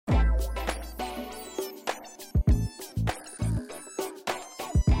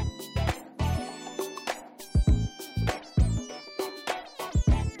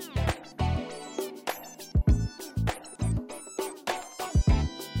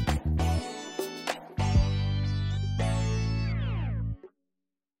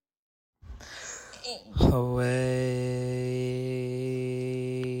Away.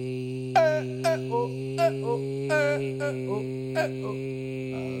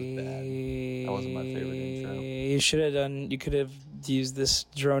 That wasn't my favorite intro. You could have used this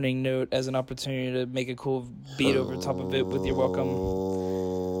droning note as an opportunity to make a cool beat over top of it with "You're welcome."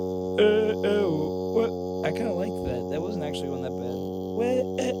 What? I kind of liked that. That wasn't actually one that bad.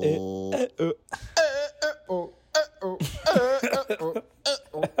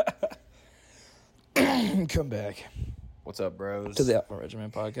 Come back. What's up, bros? To the Alpha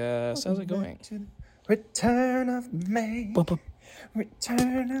Regiment podcast. How's it going? Return of May.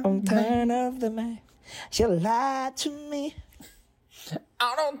 Return of the man. She lied to me.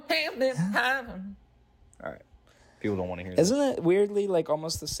 I don't have this time. All right. People don't want to hear this. Isn't it weirdly like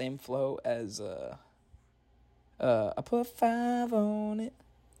almost the same flow as I put 5 on it.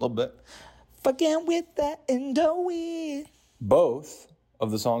 A little bit. Fucking with that and do it. Both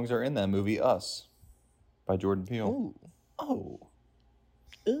of the songs are in that movie, Us, by Jordan Peele. Ooh. Oh.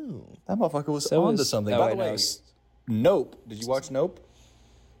 Ooh. That motherfucker was So onto is- something. oh, By I the know. way, Nope. Did you watch Nope?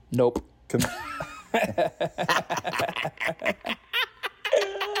 Nope.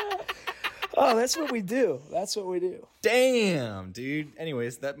 Oh, that's what we do. That's what we do. Damn, dude.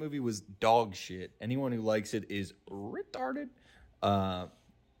 Anyways, that movie was dog shit. Anyone who likes it is retarded.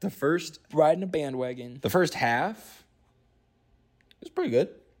 The first Riding a bandwagon. half was pretty good.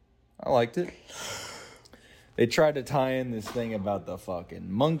 I liked it. They tried to tie in this thing about the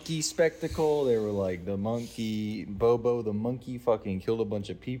fucking monkey spectacle. They were like, the monkey, Bobo the monkey fucking killed a bunch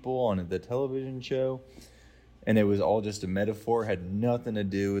of people on the television show. And it was all just a metaphor. Had nothing to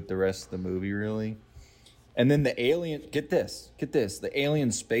do with the rest of the movie, really. And then the alien, get this. The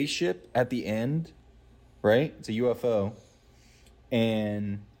alien spaceship at the end, right? It's a UFO.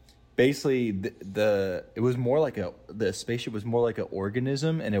 And basically, it was more like the spaceship was more like an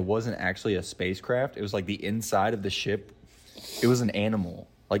organism, and it wasn't actually a spacecraft. It was like the inside of the ship. It was an animal.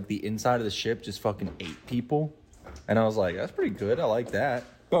 Like the inside of the ship just fucking ate people. And I was like, that's pretty good. I like that.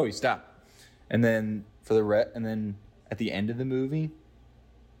 Bowie, stop. And then and then at the end of the movie,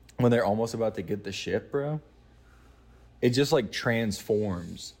 when they're almost about to get the ship, bro, it just like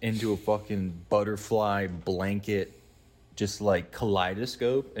transforms into a fucking butterfly blanket, just like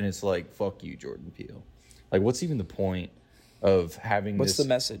kaleidoscope, and it's like, fuck you, Jordan Peele. Like, what's even the point of having What's this? the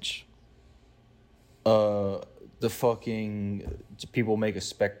message? The fucking people make a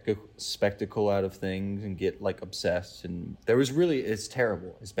spectacle out of things and get like obsessed, and it's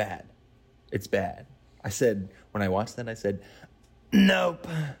terrible. It's bad. It's bad. I said, when I watched that, I said, nope.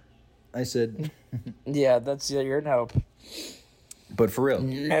 I said, Yeah, that's your nope. but for real,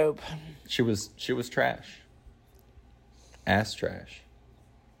 Nope. she was trash. Ass trash.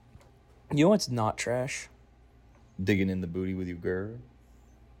 You know what's not trash? Digging in the booty with your girl.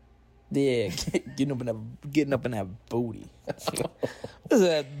 Yeah, getting up in that booty. This is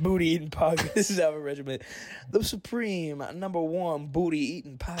that booty eating podcast. This is Alpha Regiment, the supreme #1 booty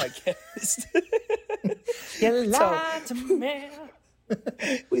eating podcast. You lied to me.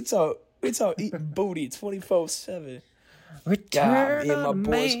 we talk eating booty 24/7. Return me and my of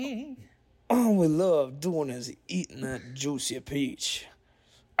boys. me. All we love doing is eating that juicy peach.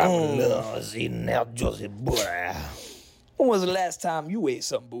 I love eating that juicy booty. When was the last time you ate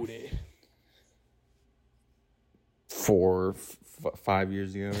some booty? 5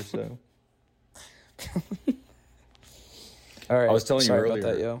 years ago or so. All right, I was telling you sorry earlier.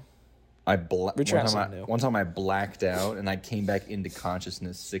 about that, yo. One new. time I blacked out and I came back into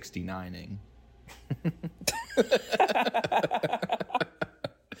consciousness 69ing.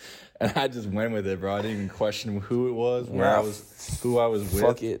 And I just went with it, bro. I didn't even question who it was, who I was with,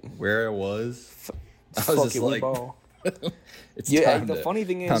 Fuck it. where I was. I was Fuck just it, like, ball. it's Yeah, time the to, funny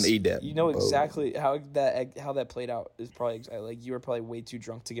thing time is, to eat that you know bow. exactly how that played out is probably like you were probably way too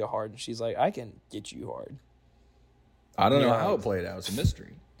drunk to get hard, and she's like, I can get you hard. I don't know Yeah. how it played out. It's a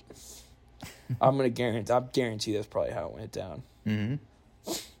mystery. I guarantee that's probably how it went down. Mm-hmm.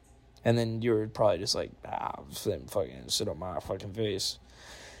 And then you were probably just like, fucking sit on my fucking face.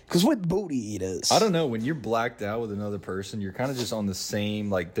 Because with booty eaters, I don't know. When you're blacked out with another person, you're kind of just on the same,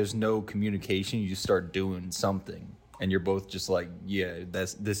 like, there's no communication. You just start doing something. And you're both just like, yeah,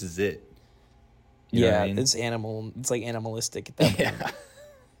 this is it. You know what I mean? It's animal. It's like animalistic at that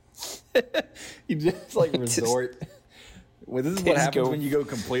point. You just like resort. Well, this is what just happens go when you go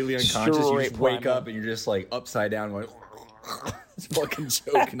completely unconscious. You straight just wake primal. up and you're just like upside down, like just fucking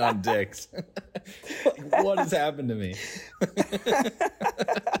choking on dicks. Like, what has happened to me?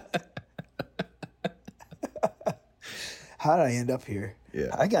 How did I end up here? Yeah.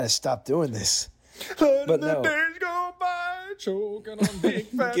 I gotta stop doing this. But no. days go by, choking on big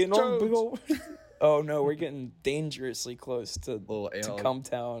fat Getting on big jokes. old. Oh no, we're getting dangerously close to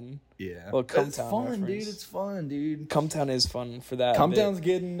Cumtown. Yeah. Well, Cumtown It's fun, reference. dude. It's fun, dude. Cumtown is fun for that. Cumtown's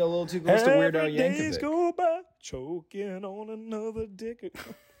getting a little too close to Weird Al Days Yankovic. go by, choking on another dick.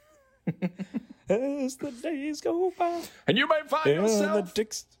 As the days go by, And you may find and the yourself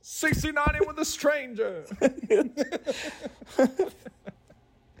dicks. 69 with a stranger.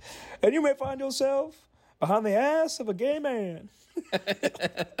 And you may find yourself behind the ass of a gay man.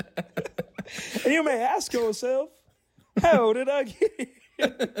 And you may ask yourself, how did I get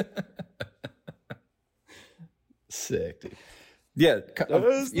here? Sick, dude. Yeah,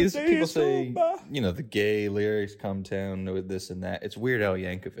 As the people days say, go by. you know, the gay lyrics come down with this and that. It's Weird Al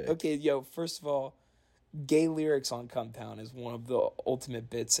Yankovic. Okay, yo, first of all, gay lyrics on Cumtown is one of the ultimate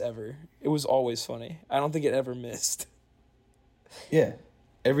bits ever. It was always funny. I don't think it ever missed. Yeah,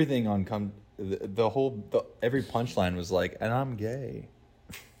 everything on every punchline was like, and I'm gay.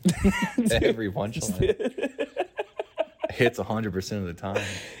 Every punchline hits 100% of the time.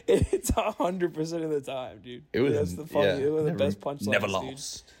 It's 100% of the time, dude. It was That's the funny. It was the best punchlines. Never dude.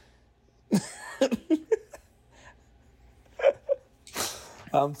 lost.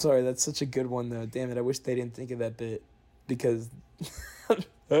 I'm sorry, that's such a good one though. Damn it, I wish they didn't think of that bit because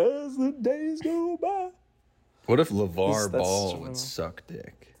as the days go by. What if LeVar That's Ball true. would suck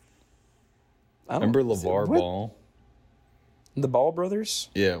dick? I don't- Remember is it- LeVar what? Ball? The Ball brothers?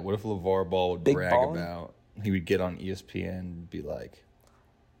 Yeah, what if LeVar Ball would Big brag ballin'? about, he would get on ESPN and be like,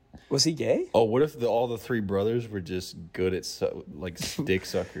 Was he gay? oh, what if all the three brothers were just good at dick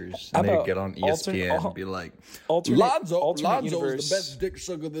suckers? How And they'd about get on ESPN and be like, alternate Lonzo's universe. the best dick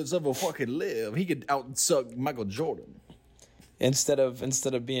sucker that's ever fucking lived. He could out-suck Michael Jordan. Instead of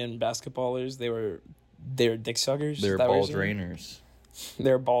being basketballers, they were dick suckers. They're Is that what ball you're saying? drainers.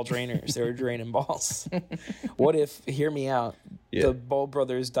 They're ball drainers. They were draining balls. What if, hear me out, Yeah. the Ball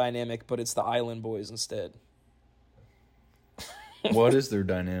brothers dynamic, but it's the Island Boys instead? What is their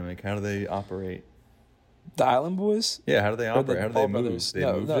dynamic? How do they operate? The Island Boys? Yeah, how do they Or operate? the How do Ball they move? brothers? They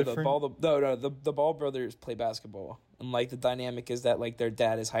No, move no, different? the Ball brothers play basketball, and like the dynamic is that like their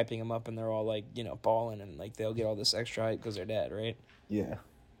dad is hyping them up, and they're all like balling, and like they'll get all this extra hype because their dad, right? Yeah.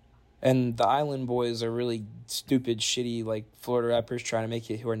 And the Island Boys are really stupid, shitty, like Florida rappers trying to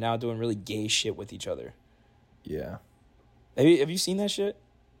make it who are now doing really gay shit with each other. Yeah. Have you seen that shit?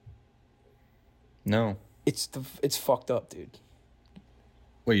 No. It's fucked up, dude.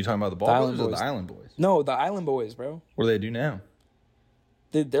 What, are you talking about the Ball Island Brothers or Boys. the Island Boys? No, the Island Boys, bro. What do they do now?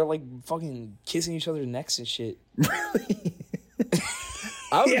 They're like fucking kissing each other's necks and shit.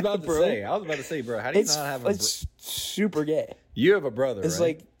 I was Yeah, about to bro. say, bro, how do you not have It's super gay. You have a brother, It's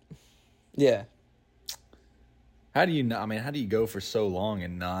right? like, yeah. How do you not, I mean, how do you go for so long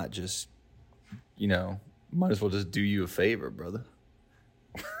and not just, might as well just do you a favor, brother?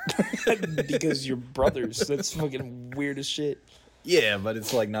 Because you're brothers. That's fucking weird as shit. Yeah, but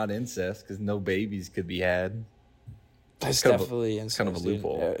it's like not incest because no babies could be had. That's kind of a- definitely it's kind of a incest, dude.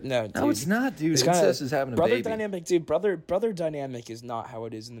 loophole. No, dude. No, it's not, dude. It's Incest kinda- is having a brother baby. dynamic, dude. Brother dynamic is not how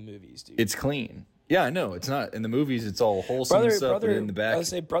it is in the movies, dude. It's clean. Yeah, I know. It's not. In the movies, it's all wholesome and stuff, but in the I back... would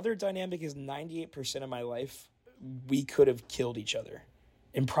say brother dynamic is 98% of my life. We could have killed each other,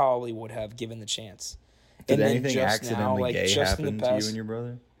 and probably would have given the chance. Did and then anything just accidentally now, like, gay just in the happen to you past- and your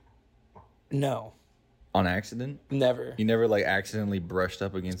brother? No, On accident? never, You never, accidentally brushed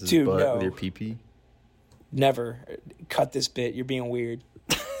up against his Dude, butt no. with your pee-pee? never. Cut this bit. You're being weird.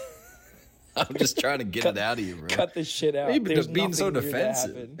 I'm just trying to get it out of you, bro. Cut this shit out. Hey, but There's just being so nothing weird that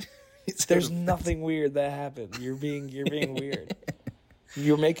defensive. happened. There's nothing weird that happened. You're being weird.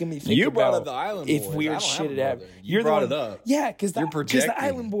 You're making me think You brought about up the Island if Boys. I weird don't shit have a had happened. brother. You You're the brought one- it up. Yeah, because You're the projecting.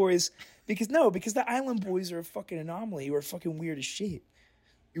 Island Boys. Because the Island Boys are a fucking anomaly. You are fucking weird as shit.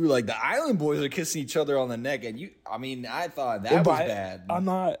 You were like, the Island Boys are kissing each other on the neck, and I thought that was bad. I'm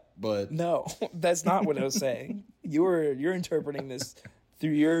not. But No, that's not what I was saying. You're interpreting this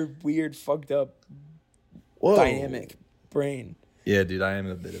through your weird, fucked up, dynamic brain. Yeah, dude, I am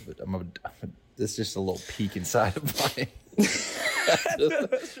a bit of it. It's just a little peek inside of my.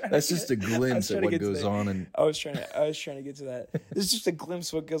 That's just a glimpse at what goes on. And I was trying to get to that. It's just a glimpse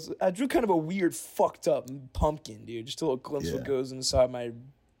of what goes. I drew kind of a weird, fucked up pumpkin, dude. Just a little glimpse of what goes inside my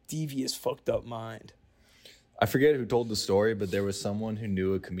devious, fucked up mind. I forget who told the story, but there was someone who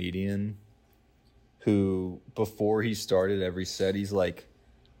knew a comedian who, before he started every set, he's like,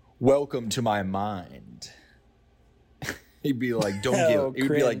 "Welcome to my mind." He'd be like,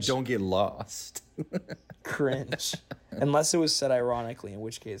 "Don't get lost." Cringe. Unless it was said ironically, in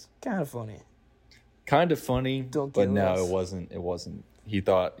which case, kind of funny. kind of funny, Don't but get no, lost. it wasn't. He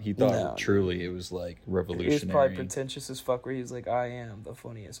thought No. truly it was like He was revolutionary. probably pretentious as fuck, where he's like, I am the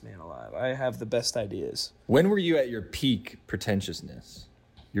funniest man alive. I have the best ideas. When were you at your peak pretentiousness?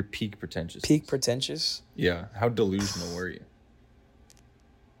 Your peak pretentiousness. Peak pretentious? Yeah. How delusional were you?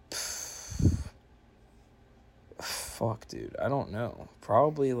 Fuck, dude. I don't know.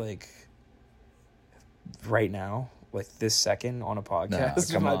 Probably like right now, like this second on a podcast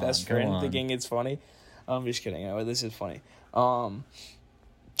with my best friend thinking it's funny. I'm just kidding. This is funny.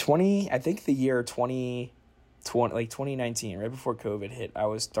 20, I think the year 2020, like 2019, right before COVID hit, I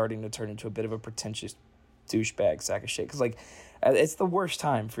was starting to turn into a bit of a pretentious douchebag sack of shit. Because, like, it's the worst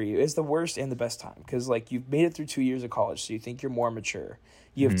time for you. It's the worst and the best time. Because, like, you've made it through 2 years of college, so you think you're more mature.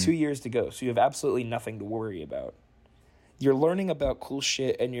 You have 2 years to go, so you have absolutely nothing to worry about. You're learning about cool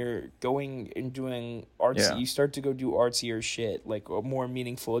shit, and you're going and doing artsy. Yeah. You start to go do artsier shit, like more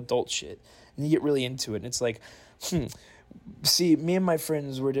meaningful adult shit. And you get really into it, and it's like, see, me and my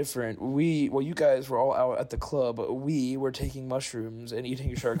friends were different. You guys were all out at the club. We were taking mushrooms and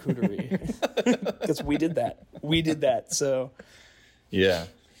eating charcuterie. Because we did that. So, yeah.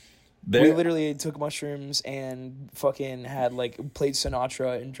 We literally took mushrooms and fucking had, like, played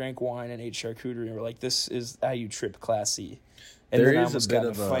Sinatra and drank wine and ate charcuterie. And we're like, this is how you trip Class C. And then I almost got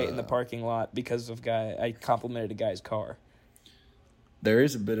in a fight in the parking lot because I complimented a guy's car. There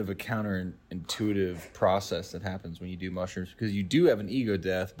is a bit of a counterintuitive process that happens when you do mushrooms, because you do have an ego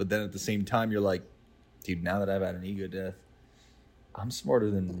death, but then at the same time you're like, dude, now that I've had an ego death, I'm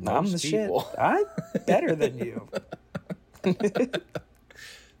smarter than most people. Shit. I'm better than you.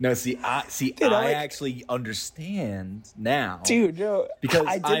 No, I actually understand now. Dude, no. Because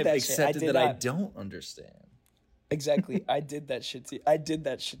I've accepted that I don't understand. Exactly. I did that shit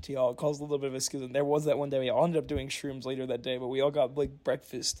to y'all. It caused a little bit of a schism. There was that one day we all ended up doing shrooms later that day, but we all got, like,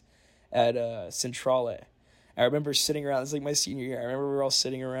 breakfast at Centrale. I remember sitting around. It's like my senior year. I remember we were all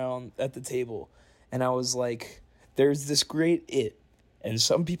sitting around at the table, and I was like, there's this great it, and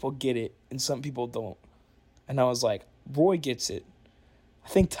some people get it, and some people don't. And I was like, Roy gets it. I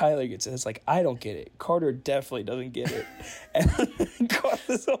think Tyler gets it. It's like, I don't get it. Carter definitely doesn't get it. And caused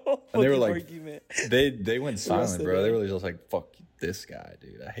this whole and they were like, argument. They went silent, bro. They were just like, fuck this guy,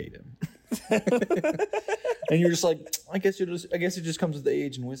 dude. I hate him. And you're just like, I guess it just comes with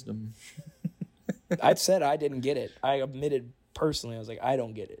age and wisdom. I've said I didn't get it. I admitted personally, I was like, I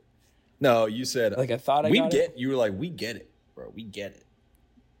don't get it. No, you said, like, I thought I got it. You were like, we get it, bro. We get it.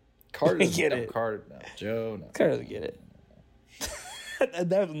 Carter doesn't get it. Carter, no. Joe, no. Carter doesn't get it.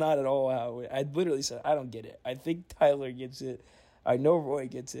 That was not at all how I literally said, I don't get it. I think Tyler gets it. I know Roy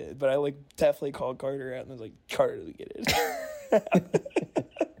gets it, but I, like, definitely called Carter out and I was like, Carter doesn't get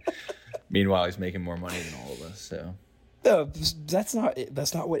it. Meanwhile, he's making more money than all of us, so. No, that's not it.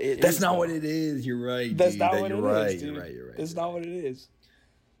 That's not what it is. That's not what it is. You're right. That's dude. not what it is, dude. You're right. That's not what it is.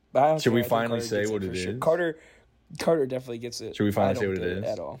 But I don't Should we care. finally say what it is? Sure. Carter definitely gets it. Should we finally say what it is?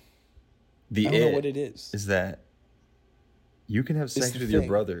 At all. I don't know what it is. Is that you can have sex with your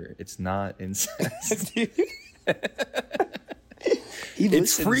brother. It's not incest.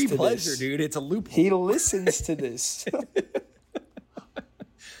 It's free pleasure, dude. It's a loophole. He listens to this.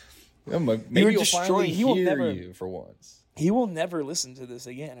 Maybe you'll finally hear you for once. He will never listen to this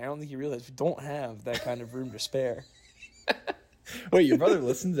again. I don't think he realizes we don't have that kind of room to spare. Wait, your brother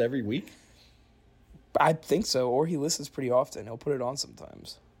listens every week? I think so, or he listens pretty often. He'll put it on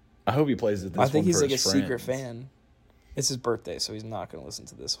sometimes. I hope he plays it. I think he's like a secret fan. It's his birthday, so he's not going to listen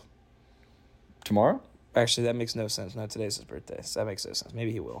to this. Tomorrow? Actually, that makes no sense. No, today's his birthday, so that makes no sense.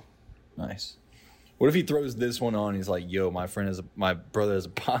 Maybe he will. Nice. What if he throws this one on? He's like, "Yo, my brother has a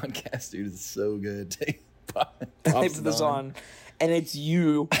podcast, dude. It's so good." They put this on, and it's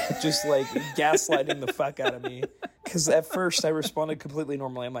you just like gaslighting the fuck out of me. Because at first I responded completely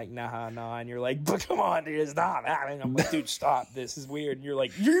normally. I'm like, nah, and you're like, but come on, dude, it's not happening. I'm like, dude, stop. This is weird. And you're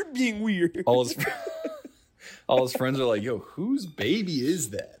like, you're being weird. All his friends are like, yo, whose baby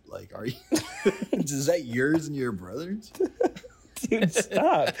is that? Like, are you? Is that yours and your brother's? Dude,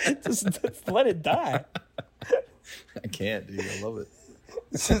 stop. Just let it die. I can't, dude. I love it.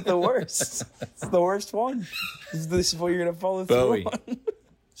 This is the worst. It's the worst one. This is what you're going to follow Bowie, through on.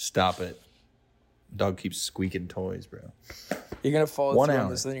 Stop it. Dog keeps squeaking toys, bro. You're going to follow 1 through hour. on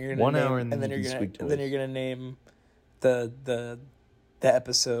this. Then you're gonna 1 hour, and then you're going to name the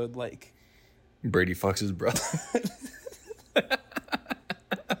episode like Brady fucks his brother.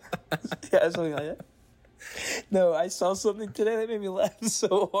 Yeah, something like that. No, I saw something today that made me laugh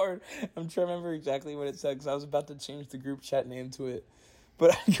so hard. I'm trying to remember exactly what it said because I was about to change the group chat name to it.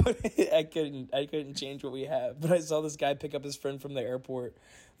 But I couldn't change what we have. But I saw this guy pick up his friend from the airport.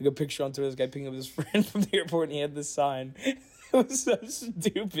 Like a picture on Twitter, this guy picking up his friend from the airport, and he had this sign. It was so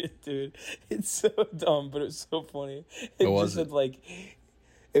stupid, dude. It's so dumb, but it was so funny. It just said like,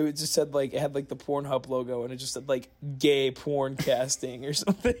 it just said like, it had like the Pornhub logo, and it just said like gay porn casting or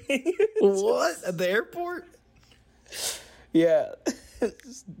something. What? At the airport? Yeah.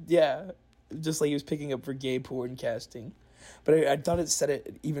 Just like he was picking up for gay porn casting. But I thought it said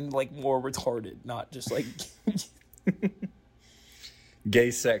it even like more retarded, not just like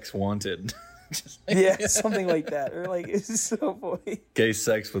gay sex wanted. Yeah, something like that. Or like it's so funny. Gay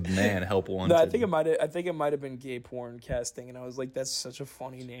sex with man help wanted. No, I think it might have been gay porn casting, and I was like, that's such a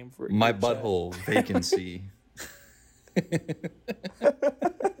funny name for it. My butthole vacancy.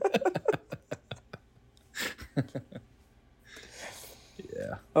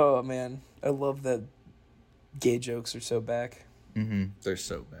 Yeah. Oh man, I love that gay jokes are so back. Mm-hmm. They're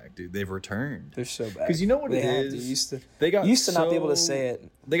so back, dude. They've returned. They're so back. Because you know what it is? They used to not be able to say it.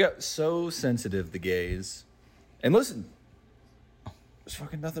 They got so sensitive, the gays. And listen, there's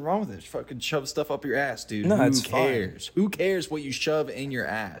fucking nothing wrong with it. Just fucking shove stuff up your ass, dude. No, Who cares? Fine. Who cares what you shove in your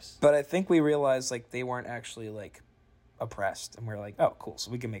ass? But I think we realized like they weren't actually like oppressed, and we're like, oh, cool,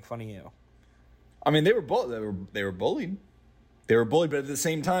 so we can make fun of you. I mean, they were bullied. They were bullied, but at the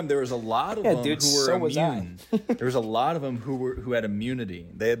same time, there was a lot of them who were immune. There was a lot of them who had immunity.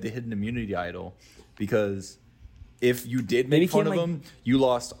 They had the hidden immunity idol, because if you did make fun of them, you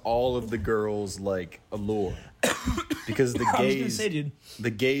lost all of the girls' like allure, because the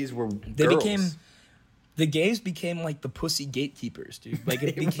gays were girls. The gays became like the pussy gatekeepers, dude. Like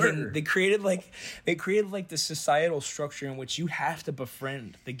they created this societal structure in which you have to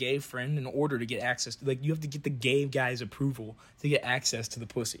befriend the gay friend in order to get access to, like, you have to get the gay guy's approval to get access to the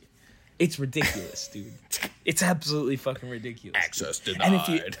pussy. It's ridiculous, dude. It's absolutely fucking ridiculous. Access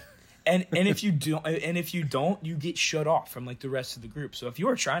denied. And if you don't, you get shut off from like the rest of the group. So if you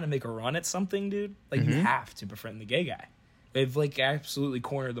are trying to make a run at something, dude, like you have to befriend the gay guy. They've like absolutely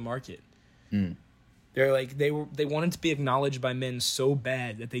cornered the market. They're like they wanted to be acknowledged by men so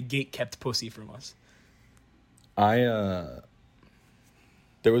bad that they gate kept pussy from us. There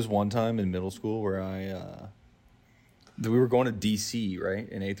was one time in middle school where we were going to DC, right,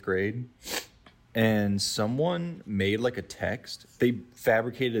 in 8th grade, and someone made like a text. They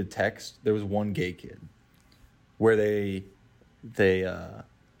fabricated a text. There was one gay kid where they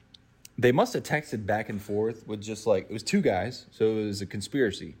must have texted back and forth with just like, it was two guys, so it was a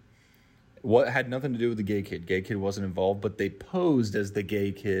conspiracy. What had nothing to do with the gay kid. Gay kid wasn't involved, but they posed as the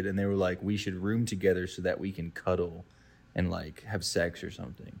gay kid, and they were like, we should room together so that we can cuddle and like have sex or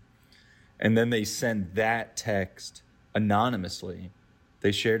something. And then they sent that text anonymously.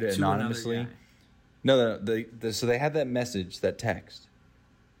 They shared it anonymously. No, so they had that message, that text,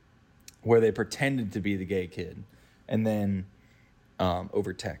 where they pretended to be the gay kid, and then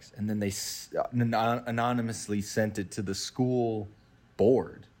over text, and then they anonymously sent it to the school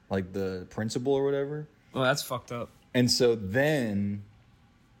board, like the principal or whatever. Well, that's fucked up. And so then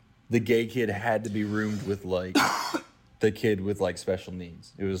the gay kid had to be roomed with like the kid with like special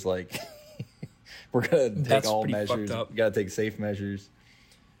needs. It was like, we're gonna take all measures. You gotta take safe measures.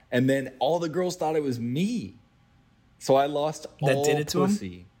 And then all the girls thought it was me. So I lost all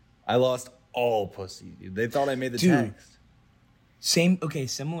pussy. I lost all pussy, dude. They thought I made the text.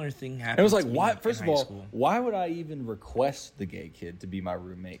 Similar thing happened. It was like, why? First of all, why would I even request the gay kid to be my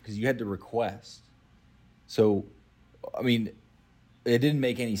roommate? Because you had to request. So, I mean, it didn't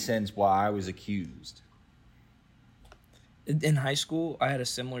make any sense why I was accused. In high school, I had a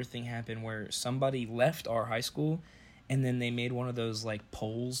similar thing happen where somebody left our high school, and then they made one of those like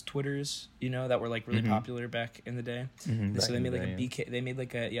polls Twitters, that were like really popular back in the day. So they made like a BK. They made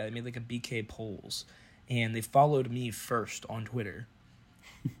like a BK polls. And they followed me first on Twitter.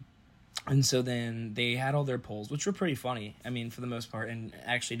 And so then they had all their polls, which were pretty funny, I mean, for the most part. And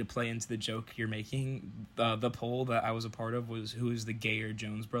actually, to play into the joke you're making, the poll that I was a part of was, who is the gayer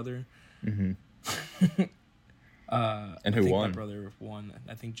Jones brother? And who won? My brother won.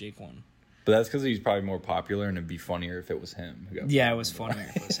 I think Jake won. But that's because he's probably more popular, and it'd be funnier if it was him. Yeah, it was funnier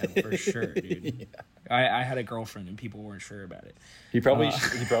if it was him, for sure, dude. Yeah. I had a girlfriend, and people weren't sure about it. He probably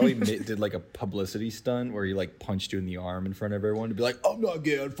did like a publicity stunt where he like punched you in the arm in front of everyone to be like, I'm not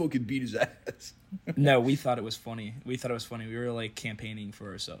gay, I'd fucking beat his ass. No, we thought it was funny. We were like campaigning for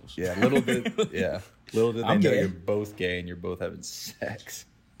ourselves. Yeah, little did they know you're both gay and you're both having sex.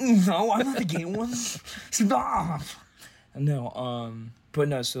 No, I'm not the gay one. Stop. No, but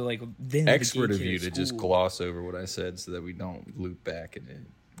no, so like then expert of you to just gloss over what I said so that we don't loop back into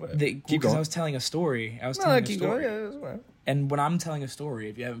Because I was telling a story. Keep going. Yeah, that's fine. And when I'm telling a story,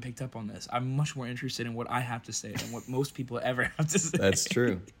 if you haven't picked up on this, I'm much more interested in what I have to say than what most people ever have to say. That's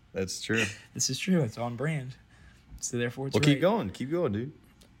true. This is true. It's on brand. So therefore, it's right. Keep going, dude.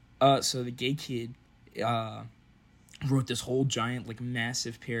 So the gay kid, wrote this whole giant, like,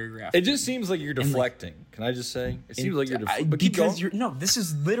 massive paragraph. It just seems like you're deflecting. Can I just say? It seems like you're deflecting. But keep going. No, this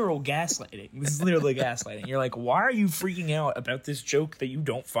is literal gaslighting. This is literally gaslighting. You're like, why are you freaking out about this joke that you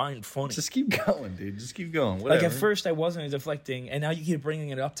don't find funny? Just keep going, dude. Just keep going. Whatever. Like, at first I wasn't deflecting, and now you keep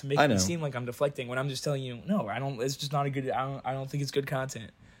bringing it up to make me seem like I'm deflecting when I'm just telling you, no, I don't. It's just not a good. I don't think it's good content.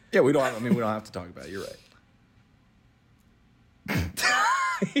 Yeah, we don't have to talk about it. You're right.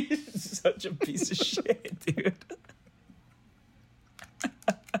 He's such a piece of shit, dude.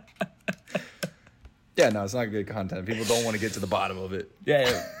 Yeah, no, it's not good content. People don't want to get to the bottom of it.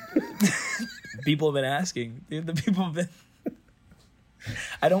 Yeah. People have been asking. The people have been...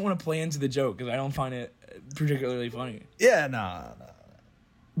 I don't want to play into the joke because I don't find it particularly funny. Yeah, nah.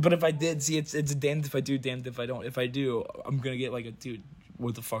 But if I did, see, it's damned if I do, damned if I don't. If I do, I'm going to get like a, dude,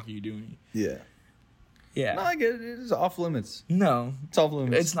 what the fuck are you doing? Yeah. Yeah. No, I get it. It's off limits. No. It's off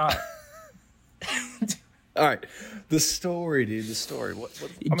limits. It's not. All right, the story, dude. The story. What's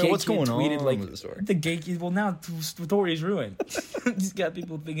going on with the story? The gay kid. Well, now the story is ruined. He's got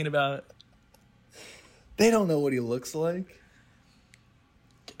people thinking about. They don't know what he looks like.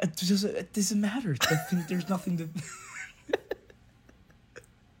 It doesn't matter. There's nothing to.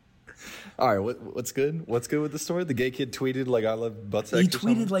 All right, what's good? What's good with the story? The gay kid tweeted like "I love butt sex." He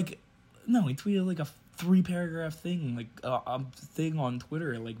tweeted like a 3-paragraph thing, like a thing on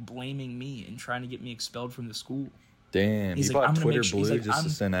Twitter, like blaming me and trying to get me expelled from the school. Damn, he's he like, bought Twitter Blue just to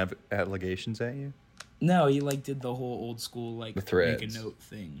send allegations at you? No, he like did the whole old school like the threads. Make a note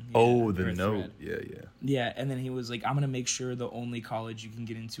thing. Yeah, the note. Thread. Yeah. Yeah, and then he was like, I'm gonna make sure the only college you can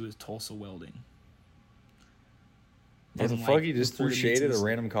get into is Tulsa Welding. What the fuck? He just threw shade at a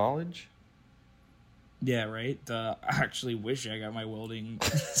random college? Yeah, right? I actually wish I got my welding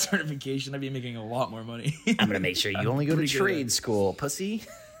certification. I'd be making a lot more money. I'm going to make sure you only go to trade school, pussy.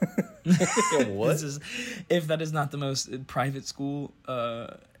 What? If that is not the most private school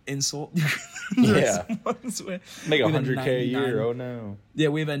insult. Yeah. Make $100K a year. Oh, no. Yeah,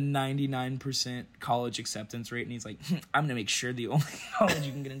 we have a 99% college acceptance rate. And he's like, I'm going to make sure the only college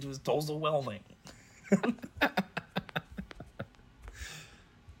you can get into is Tulsa Welding.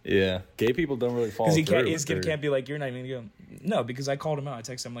 Yeah, gay people don't really fall through. Because his kid can't be like, you're not even going to go. No, because I called him out. I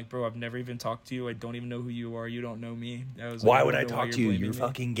texted him like, bro, I've never even talked to you. I don't even know who you are. You don't know me. Why would I talk to you? You're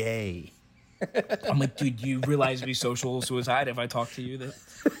fucking gay. I'm like, dude, you realize it'd be social suicide if I talk to you,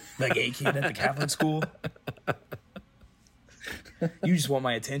 the gay kid at the Catholic school? You just want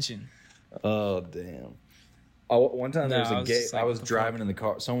my attention. Oh, damn. One time there was a gay... I was driving in the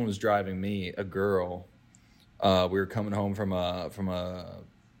car. Someone was driving me, a girl. We were coming home from a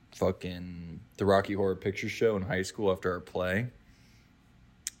fucking the Rocky Horror Picture Show in high school after our play,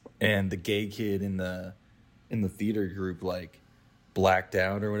 and the gay kid in the theater group like blacked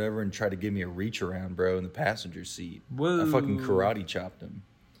out or whatever and tried to give me a reach around, bro, in the passenger seat. Whoa. I fucking karate chopped him.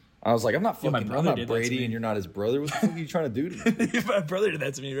 I was like, I'm not fucking, I'm not Brady, and you're not his brother. What the fuck are you trying to do to me? My brother did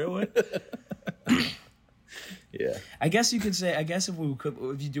that to me, bro. What? Yeah. I guess you could say, if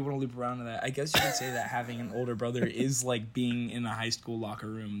you do want to loop around to that, I guess you could say that having an older brother is like being in a high school locker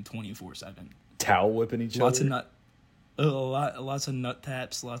room 24/7. Towel whipping each other? Lots of nut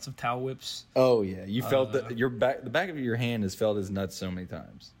taps, lots of towel whips. Oh, yeah. You felt that the back of your hand has felt his nuts so many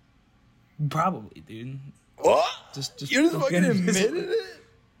times. Probably, dude. What? Just you just fucking admitted it?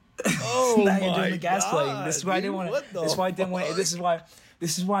 Oh, now my you're doing the gaslighting. God, This is why I didn't want to.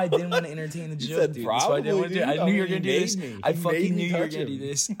 This is why I didn't want to entertain the joke, dude. That's why I didn't want to do it. I knew you were going to do this. I fucking knew you were going to do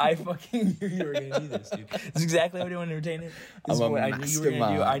this. I fucking knew you were going to do this, dude. That's exactly why I didn't want to entertain it. This is what I knew you were going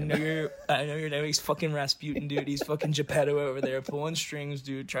to do. I know your name. He's fucking Rasputin, dude. He's fucking Geppetto over there pulling strings,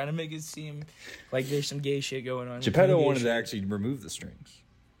 dude, trying to make it seem like there's some gay shit going on. Geppetto wanted to actually remove the strings.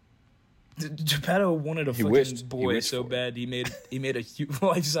 Geppetto wanted a fucking boy so bad he made a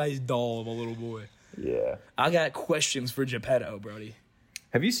life-size doll of a little boy. Yeah. I got questions for Geppetto, Brody.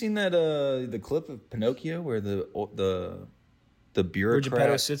 Have you seen that the clip of Pinocchio where the bureaucrat... Where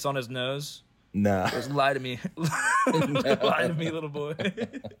Geppetto sits on his nose? Nah. Just lie to me. Lie to me, little boy.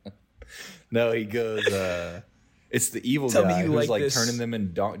 No, he goes, it's the evil guy who's like turning them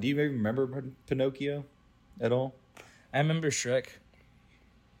in... Do you even remember Pinocchio at all? I remember Shrek.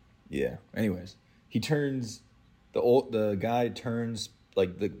 Yeah. Anyways, he turns... The guy turns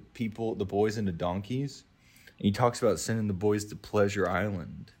like the boys into donkeys. And he talks about sending the boys to Pleasure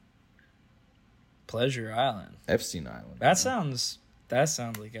Island. Pleasure Island. Epstein Island. That sounds That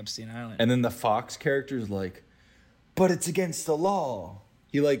sounds like Epstein Island. And then the Fox character is like, but it's against the law.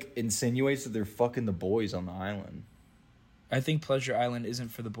 He like insinuates that they're fucking the boys on the island. I think Pleasure Island isn't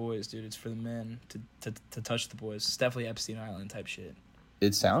for the boys, dude. It's for the men to touch the boys. It's definitely Epstein Island type shit.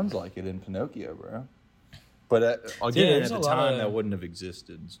 It sounds like it in Pinocchio, bro. But again, at the time, that wouldn't have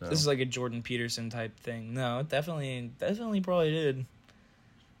existed. So. This is like a Jordan Peterson type thing. No, it definitely probably did.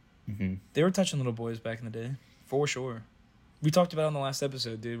 Mm-hmm. They were touching little boys back in the day, for sure. We talked about it on the last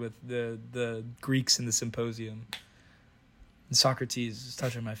episode, dude, with the Greeks in the symposium. And Socrates is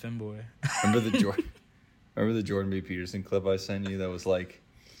touching my femboy. Remember the Jordan B. Peterson clip I sent you that was like,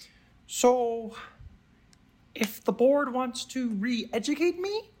 so if the board wants to re-educate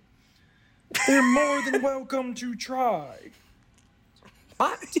me, they're more than welcome to try.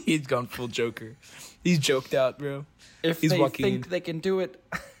 What? He's gone full Joker. He's joked out, bro. If He's they Joaquin. think they can do it.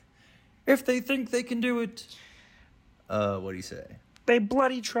 If they think they can do it. What'd he say? They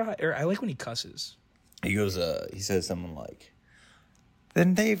bloody try. Or I like when he cusses. He goes, he says something like,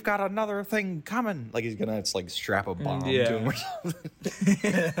 then they've got another thing coming. Like he's gonna strap a bomb to him or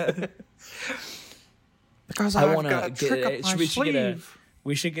something. Because I've got a trick up my sleeve.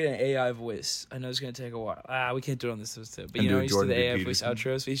 We should get an AI voice. I know it's going to take a while. We can't do it on this episode. But and you know, we used to do the AI Peterson. voice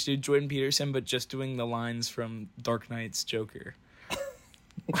outros. We used to do Jordan Peterson, but just doing the lines from Dark Knight's Joker.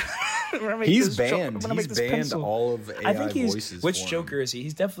 He's banned. He's banned all of AI voices. Which Joker is he?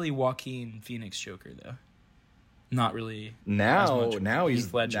 He's definitely Joaquin Phoenix Joker, though. Not really. Now he's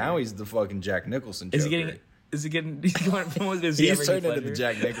the fucking Jack Nicholson Joker. Is he getting? He's going he's turned into the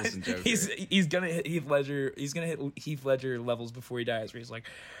Jack Nicholson Joker. He's gonna hit Heath Ledger. He's gonna hit Heath Ledger levels before he dies. Where he's like,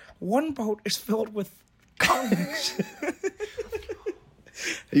 one boat is filled with convicts.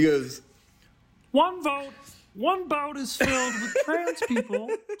 He goes, one boat is filled with trans people.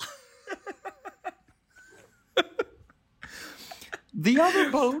 The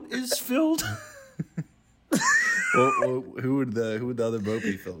other boat is filled. well, who would the other boat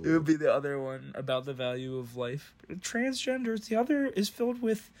be filled with? It would be the other one about the value of life. Transgenders. The other is filled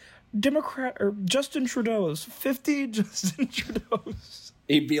with Democrat or Justin Trudeau's. 50 Justin Trudeau's.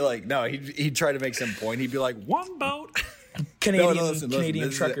 He'd be like, no, he'd try to make some point. He'd be like, one boat.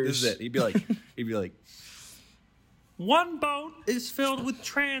 Canadian truckers. This is it. He'd be like, one boat is filled with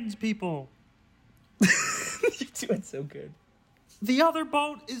trans people. You're doing so good. The other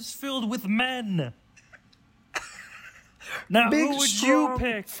boat is filled with men. Now, who would you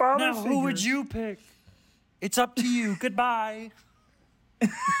pick? Who would you pick? It's up to you. Goodbye.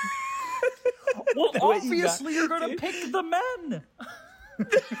 Well, obviously you're going to pick the men.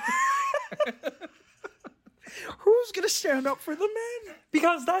 Who's going to stand up for the men?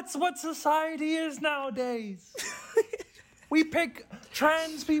 Because that's what society is nowadays. We pick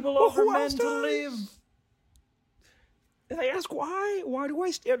trans people over men to live. And I ask why? Why do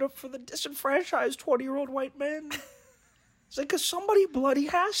I stand up for the disenfranchised 20-year-old white men? It's like, because somebody bloody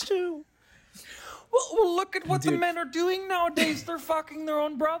has to. Well, look at what the men are doing nowadays. They're fucking their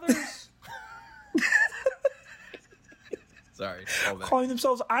own brothers. Sorry. Calling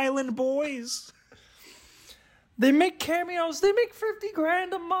themselves island boys. They make cameos. They make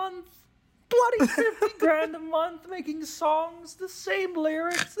 $50,000 a month. Bloody $50,000 a month making songs, the same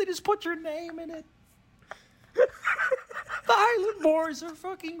lyrics. They just put your name in it. The island boys are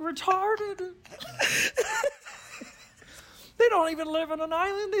fucking retarded. They don't even live on an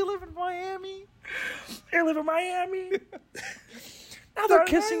island. They live in Miami. They live in Miami. Now they're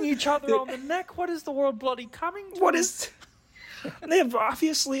kissing each other on the neck. What is the world bloody coming to? What is... They have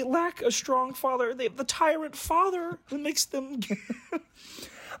obviously lack a strong father. They have the tyrant father who makes them...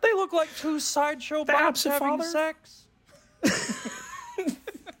 They look like two sideshow bobs having sex.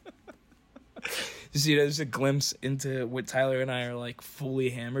 You see, there's a glimpse into what Tyler and I are like fully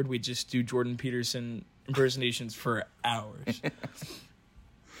hammered. We just do Jordan Peterson impersonations for hours.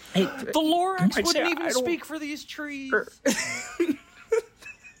 Hey, the Lorax wouldn't even speak for these trees.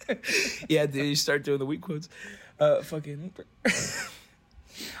 Yeah, dude, you start doing the weak quotes. Fucking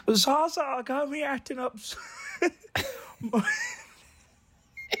Zaza got me acting up.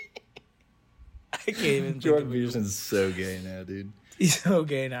 I can't even. Jordan Peterson's so gay now, dude. He's so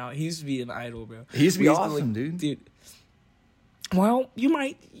gay now. He used to be an idol, bro. He used to be awesome, dude. Well,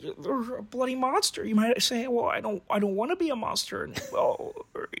 you're a bloody monster. You might say, well, I don't want to be a monster. And, well,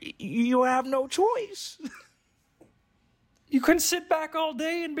 you have no choice. You can sit back all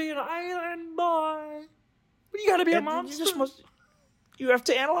day and be an island boy. But you gotta be a monster. You have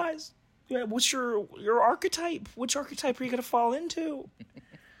to analyze. What's your archetype? Which archetype are you gonna fall into?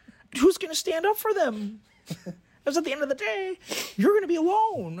 Who's gonna stand up for them? Because at the end of the day, you're going to be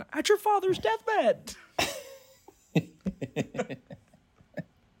alone at your father's deathbed.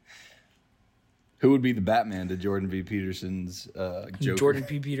 Who would be the Batman to Jordan B. Peterson's Joker? Jordan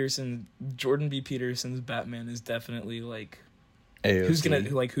B. Peterson's Batman is definitely like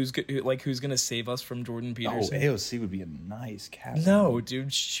AOC. who's gonna save us from Jordan Peterson? Oh, AOC would be a nice cat. No,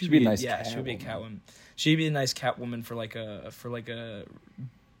 dude, she'd be a nice she would be a Catwoman. She'd be a nice Catwoman for like a.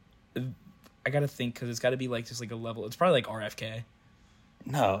 I gotta think because it's got to be like just like a level. It's probably like RFK.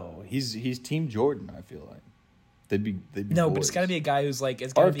 No, he's Team Jordan. I feel like they'd be no, boys. but it's got to be a guy who's like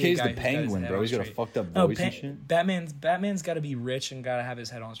it's gotta be a RFK's guy the Penguin, bro. He's got a fucked up voice and shit. Batman's got to be rich and got to have his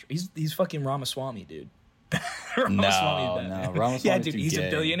head on straight. He's fucking Ramaswamy, dude. Ramaswamy's yeah, dude, too he's gay.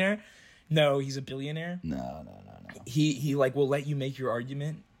 a billionaire. No, he's a billionaire. No. He like will let you make your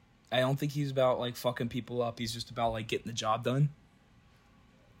argument. I don't think he's about like fucking people up. He's just about like getting the job done.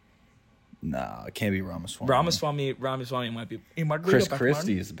 No, it can't be Ramaswamy. Ramaswamy might be. He might Chris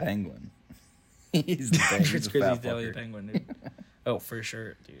Christie is the Penguin. He's the Penguin. Chris Christie's definitely the Penguin, dude. Oh, for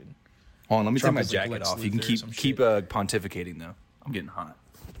sure, dude. Hold on, let me Trump take my is like jacket Lex off. You can Luthor or keep some keep shit. pontificating though. I'm getting hot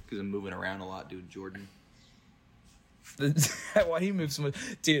because I'm moving around a lot, dude. Jordan. Why he moves so much,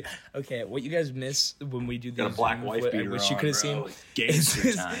 dude? Okay, what you guys miss when we do these? Got a black wife I beater wish you on, could have bro. seen.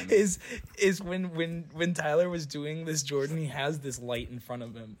 Gangster time. Is when Tyler was doing this Jordan, he has this light in front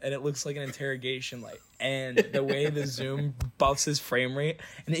of him, and it looks like an interrogation light. And the way the zoom buffs his frame rate,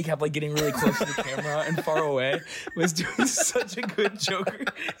 and he kept like getting really close to the camera and far away, was doing such a good Joker.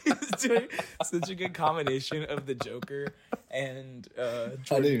 He was doing such a good combination of the Joker and Jordan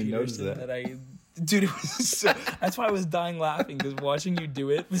I didn't even notice Peterson that. Dude, it was so. That's why I was dying laughing because watching you do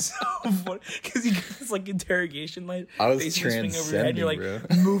it was so funny. Because you get this like interrogation light, I was facing your swing over your head. transcending, You're like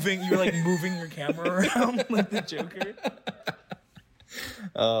bro. moving. You're like moving your camera around like the Joker.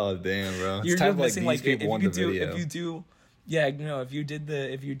 Oh damn, bro! It's You're time just like missing these like people if want you the do video. if you do. Yeah, no. If you did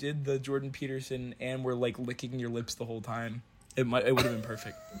the Jordan Peterson and were like licking your lips the whole time, it would have been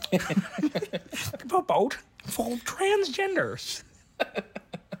perfect. About for transgenders.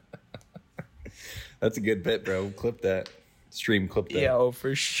 That's a good bit, bro. Clip that. Stream clip that. Yeah, oh,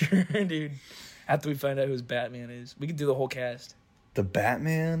 for sure, dude. After we find out who Batman is, we could do the whole cast. The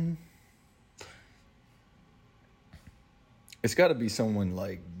Batman. It's got to be someone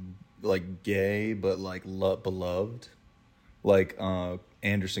like gay, but like beloved, like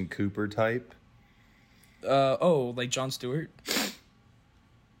Anderson Cooper type. Like Jon Stewart.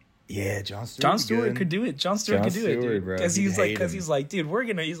 Yeah, Jon Stewart. Jon Stewart could do it. Jon Stewart could do it, dude. bro. Because He'd hate him. he's like, dude, we're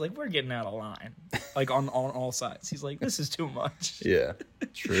getting out of line, like on all sides. He's like, this is too much. Yeah,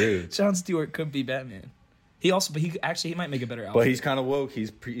 true. Jon Stewart could be Batman. He might make a better Alfred. But he's kind of woke. He's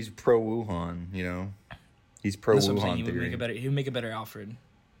pro Wuhan, you know. He's pro That's what I'm saying. Wuhan He would theory. make a better Alfred.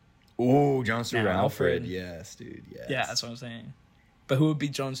 Ooh, Jon Stewart, Yeah, Alfred. Alfred. Yes, dude. Yes. Yeah, that's what I'm saying. But who would be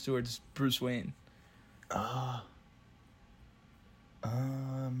Jon Stewart's Bruce Wayne?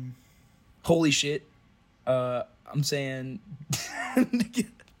 Holy shit. I'm saying. Did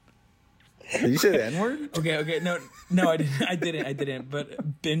you say the N-word? Okay. No, I didn't.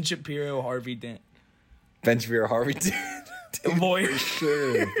 But Ben Shapiro, Harvey Dent. Ben Shapiro, Harvey Dent. Dude, Boy. for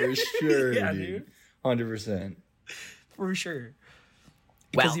sure, Yeah, dude. 100%. For sure.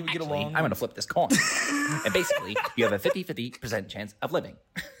 Well, Because he would get actually, along. I'm going to flip this coin. And basically, you have a 50-50% chance of living.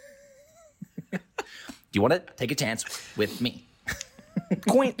 Do you want to take a chance with me?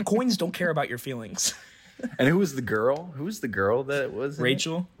 Coins don't care about your feelings. And who was the girl? Who was the girl that was in it?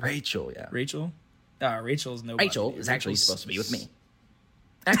 Rachel? Rachel, yeah. Rachel? Rachel's nobody. Rachel is actually Rachel's- supposed to be with me.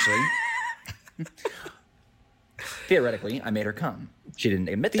 Actually, theoretically, I made her come. She didn't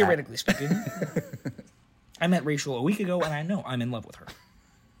admit that. Theoretically speaking. I met Rachel a week ago, and I know I'm in love with her.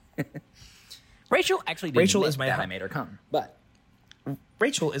 Rachel actually didn't Rachel admit is my that hu- I made her come. But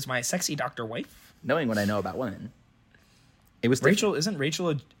Rachel is my sexy doctor wife. knowing what I know about women, it was Rachel isn't Rachel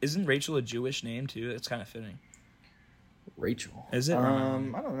a Jewish name too? It's kind of fitting. Rachel. Is it? I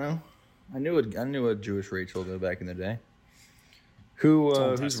don't know. I knew a Jewish Rachel though back in the day. Who's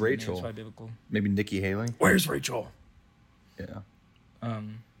Testament name, Rachel? it's probably biblical. Maybe Nikki Haley. Where's Rachel? Yeah.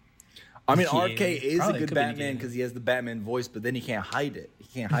 I mean, RK is a good Nikki Batman Haley. because he has the Batman voice, but then he can't hide it. He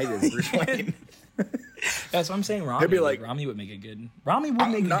can't hide it as Bruce Wayne. That's what I'm saying. Rami, He'd be like, Rami would make a good. Rami would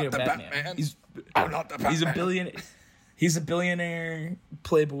make a not good the Batman. Batman. He's I'm not the he's a Batman. billionaire. He's a billionaire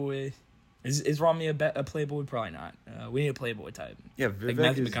playboy. Is Rami a playboy? Probably not. We need a playboy type. Yeah, like Vivek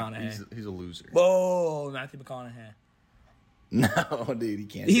Matthew is, McConaughey. he's a loser. Whoa, Matthew McConaughey. No, dude, he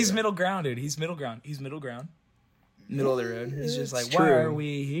can't. He's do middle ground, dude. He's middle ground. Middle of the road. He's just like, It's why true. are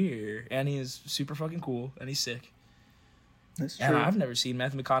we here? And he is super fucking cool, and he's sick. that. That's true. And I've never seen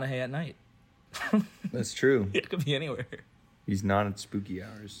Matthew McConaughey at night. That's true. It could be anywhere. He's not at spooky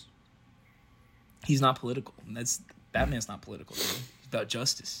hours. He's not political. Batman's not political. Dude. He's about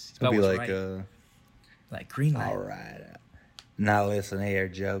justice. He's He'll about be what's like, right. Like Green Lantern. All right. Now listen here,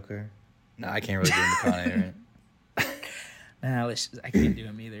 Joker. No, I can't really do McConaughey, right? Nah, I can't do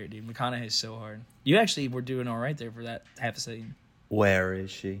him either, dude. McConaughey is so hard. You actually were doing all right there for that half a second. Where is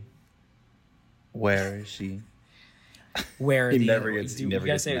she? Where is she? Where are He the never other, gets- dude, he never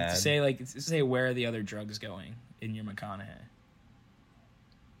you gets gotta mad. say where are the other drugs going in your McConaughey?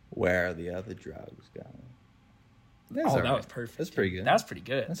 Where are the other drugs going? That's Oh, all that right. was perfect. That's pretty good. That's pretty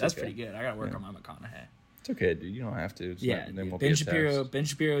good. That's That's okay. pretty good. I gotta work Yeah. on my McConaughey. It's okay, dude. You don't have to. It's Yeah, not, then dude. won't Ben be a Shapiro. test. Ben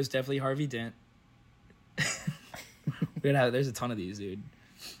Shapiro is definitely Harvey Dent. There's a ton of these, dude.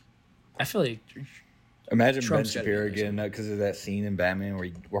 I feel like Imagine Trump's Ben gotta be Shapiro there getting up because of that scene in Batman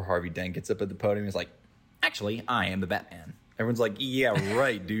where Harvey Dent gets up at the podium. And is like, Actually, I am the Batman. everyone's like, yeah,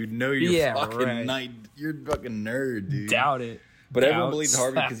 right, dude. No, you're Yeah, fucking right. You're a fucking nerd, dude. doubt it. But everyone Doubt, believes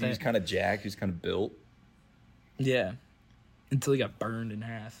Harvey slap because he was it. kind of jacked. He was kind of built. Yeah, until he got burned in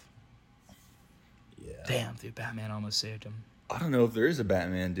half. Yeah. Damn, dude, Batman almost saved him. I don't know if there is a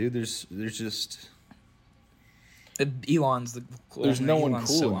Batman, dude. There's just Elon's the There's no one Elon's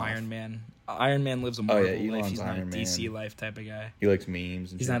cool so enough. Iron Man. Iron Man lives a Oh, Marvel yeah, life. Elon's He's not Iron a DC Man. life type of guy. he likes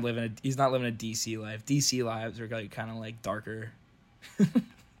memes and He's shit. not living a DC life. DC lives are like kind of like darker, not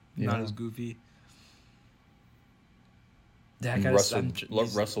Yeah. as goofy. That And guy's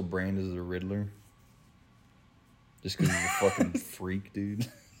love Russell Brand as the Riddler. Just because he's a fucking freak, dude.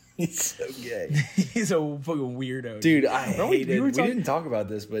 He's so gay. he's a fucking weirdo, Dude, I Remember we hated. were We, talking- didn't talk about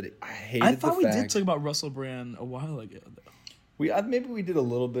this, but I hated I thought the we fact. did talk about Russell Brand a while ago. Though. Maybe we did a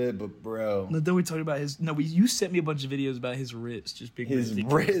little bit, but bro, No, then we talked about his. No, you sent me a bunch of videos about his wrist just being his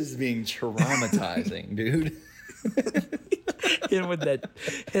ridiculous. Riz being traumatizing, dude. Hit him with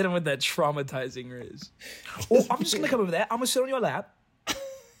that traumatizing Riz. Oh, I'm just gonna come over there. I'm gonna sit on your lap.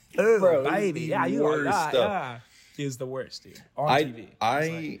 Oh, Bro, baby, the yeah, you are worst right. stuff. Yeah, he is the worst, dude. On TV.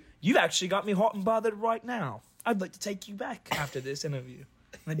 I You've actually got me hot and bothered right now. I'd like to take you back after this interview.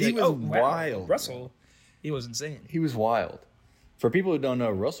 And I'd be He like, was oh, wow, wild, Russell. He was insane. he was wild. For people who don't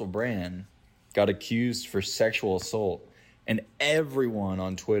know, Russell Brand got accused for sexual assault, and everyone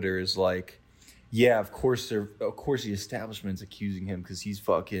on Twitter is like, "Yeah, of course the establishment's accusing him because he's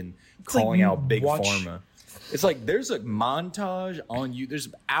fucking calling out big pharma." It's like there's a montage on you. There's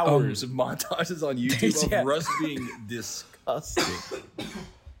hours of montages on YouTube Yeah. of Russ being disgusting.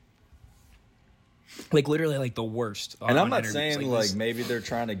 Like literally, like the worst. And I'm on not interviews. saying this- like maybe they're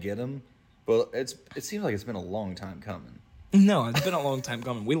trying to get him, but it seems like it's been a long time coming. No, it's been a long time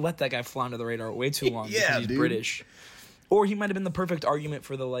coming. We let that guy fly under the radar way too long Yeah, because he's dude. British. Or he might have been the perfect argument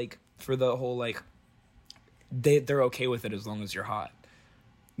for the whole like they're okay with it as long as you're hot.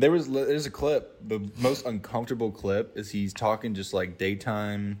 There's a clip. The most uncomfortable clip is he's talking just like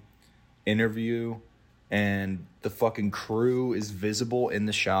daytime interview, and the fucking crew is visible in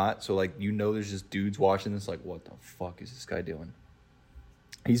the shot. So like there's just dudes watching this. Like, what the fuck is this guy doing?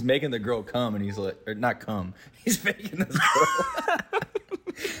 He's making the girl come, and he's like, or not come. He's making this girl. A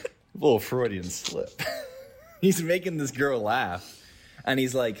little Freudian slip. He's making this girl laugh, and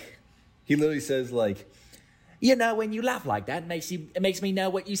he's like, he literally says like, You know, when you laugh like that, it makes me know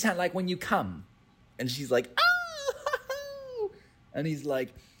what you sound like when you come. and she's like, oh, and he's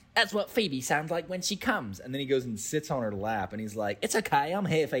like, That's what Phoebe sounds like when she comes. and then he goes and sits on her lap, and he's like, It's okay, I'm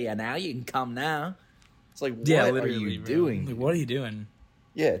here for you now. You can come now. it's like, what Yeah, are literally, you bro. doing? Like, what are you doing?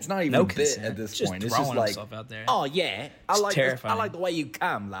 Yeah, it's not even No a bit consent. at this Just point. It's throwing just like, himself out there. Oh, yeah. I It's like terrifying. the way you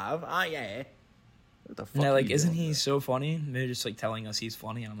come, love. Oh, yeah. what the fuck? And they're are like, you isn't doing, he so funny? They're just like telling us he's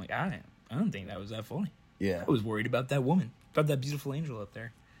funny, and I'm like, I don't think that was that funny. bro? Yeah, I was worried about that woman, about that beautiful angel up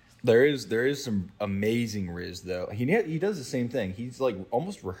there. there is some amazing Riz though. He does the same thing. He's like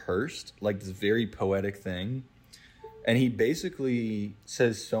almost rehearsed, like this very poetic thing, and he basically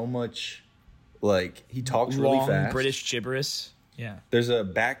says so much. Like he talks really Long fast. British gibberish. Yeah. There's a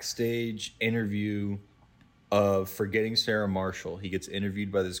backstage interview of Forgetting Sarah Marshall. He gets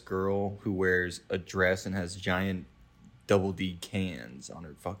interviewed by this girl who wears a dress and has giant double D cans on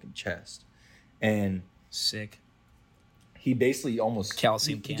her fucking chest, and Sick. he basically almost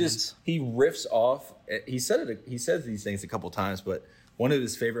Calcium he cans. he riffs off. He says these things a couple times, but one of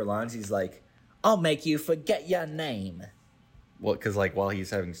his favorite lines, he's like, I'll make you forget your name. well, because like while he's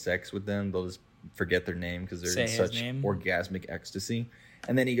having sex with them, they'll just forget their name because they're Say in his such name. orgasmic ecstasy.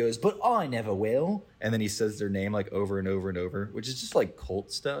 And then he goes, but I never will. And then he says their name like over and over and over, which is just like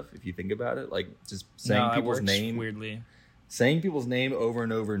cult stuff if you think about it. Like just saying No, it people's works name, weirdly. saying people's name over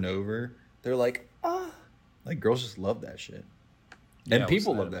and over and over. They're like, like girls just love that shit. Yeah, And what's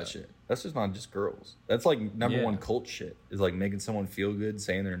people that love that about? shit. That's just not just girls. That's like number Yeah. one cult shit is like making someone feel good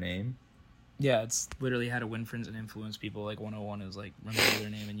saying their name. Yeah, it's literally how to win friends and influence people. Like 101 is like remember their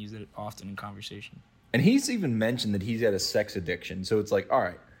name and use it often in conversation. And he's even mentioned that he's had a sex addiction. So it's like, all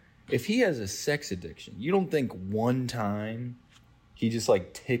right, if he has a sex addiction, you don't think one time he just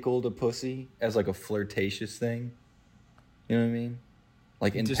like tickled a pussy as like a flirtatious thing? You know what I mean?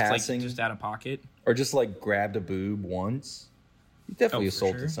 Like in passing, like, just out of pocket, or just like grabbed a boob once. He definitely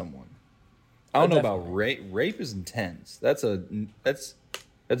assaulted someone. I don't know about rape. Rape is intense. That's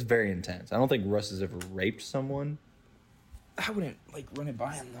very intense. I don't think Russ has ever raped someone. I wouldn't like run it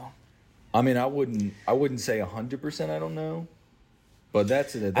by him though. I mean, I wouldn't say 100%. I don't know, but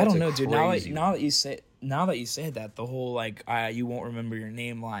that's I don't know, dude. Now that you say that, the whole like you won't remember your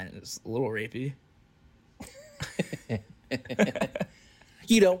name line is a little rapey.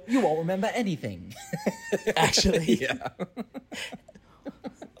 You won't remember anything. Actually, yeah.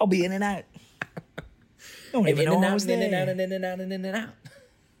 I'll be in and out. Don't even know I was there. In and out.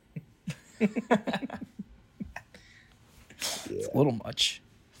 It's a little much.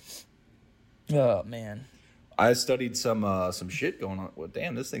 Oh man, I studied some shit going on. Well,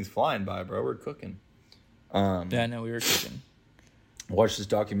 damn, this thing's flying by, bro. We're cooking. Yeah, I know we were cooking. Watched this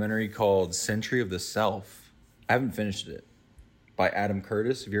documentary called "Century of the Self." I haven't finished it. By Adam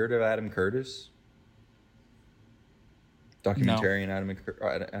Curtis. Have you heard of Adam Curtis? Documentarian no.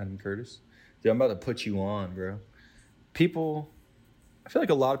 Adam Curtis. Dude, I'm about to put you on, bro. People, I feel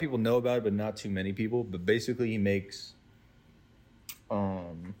like a lot of people know about it, but not too many people. But basically, he makes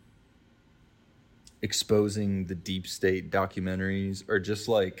exposing the deep state documentaries, or just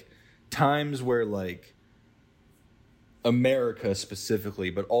like times where like America specifically,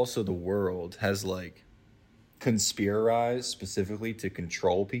 but also the world has like conspirized specifically to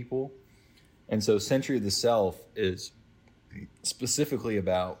control people. And so Century of the Self is specifically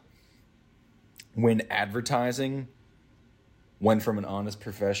about when advertising went from an honest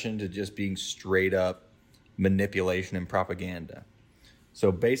profession to just being straight up manipulation and propaganda.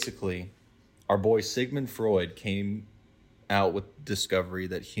 So basically, our boy Sigmund Freud came out with discovery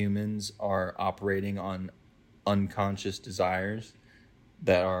that humans are operating on unconscious desires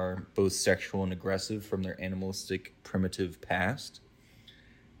that are both sexual and aggressive from their animalistic primitive past.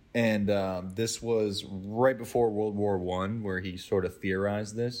 And this was right before World War I, where he sort of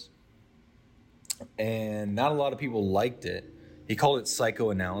theorized this. And not a lot of people liked it. He called it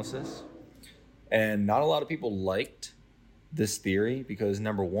psychoanalysis. And not a lot of people liked this theory because,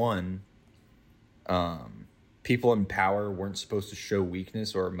 number one, people in power weren't supposed to show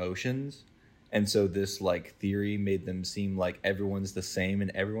weakness or emotions. And so this like theory made them seem like everyone's the same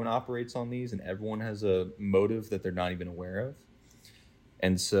and everyone operates on these and everyone has a motive that they're not even aware of.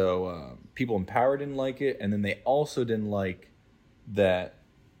 And so people in power didn't like it. And then they also didn't like that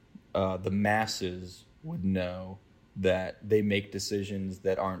the masses would know that they make decisions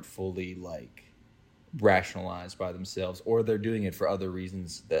that aren't fully like rationalized by themselves, or they're doing it for other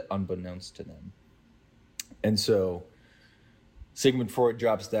reasons that unbeknownst to them. And so Sigmund Freud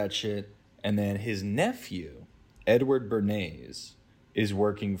drops that shit. And then his nephew, Edward Bernayzy, is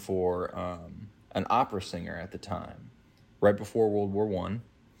working for an opera singer at the time, right before World War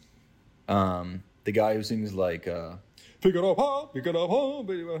I. The guy who sings like, pick it up, huh? Pick it up, huh?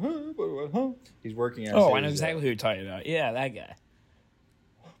 Pick it up, huh? He's working at... Oh, I know exactly who you're talking about. Yeah, that guy.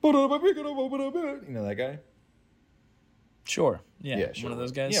 You know that guy? Sure. Yeah, sure. One of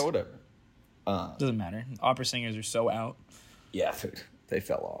those guys? Yeah, whatever. Doesn't matter. Opera singers are so out. Yeah, they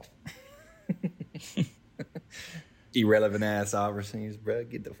fell off. Irrelevant ass opera singers, bro.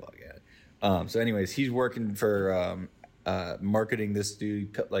 Get the fuck out. So anyways, he's working for marketing this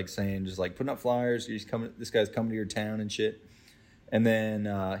dude, like saying, just like putting up flyers. This guy's coming to your town and shit. And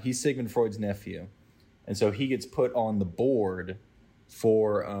then he's Sigmund Freud's nephew. And so he gets put on the board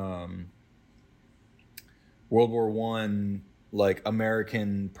for World War I, like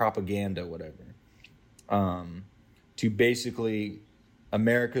American propaganda, whatever. To basically,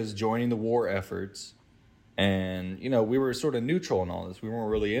 America's joining the war efforts. And, you know, we were sort of neutral in all this. We weren't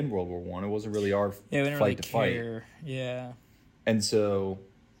really in World War I. It wasn't really our fight to fight. Yeah. And so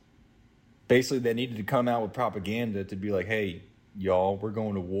basically they needed to come out with propaganda to be like, hey, y'all, we're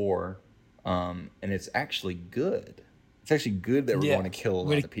going to war. And it's actually good. It's actually good that we're going to kill a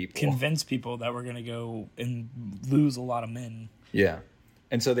lot of people. Convince people that we're going to go and lose a lot of men. Yeah.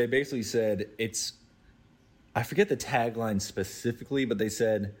 And so they basically said I forget the tagline specifically, but they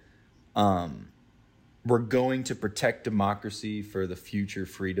said, we're going to protect democracy for the future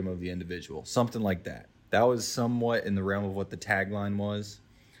freedom of the individual. Something like that. That was somewhat in the realm of what the tagline was.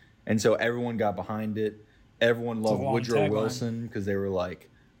 And so everyone got behind it. Everyone loved Woodrow Wilson because they were like,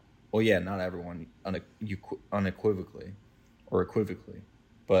 well, yeah, not everyone unequivocally or equivocally.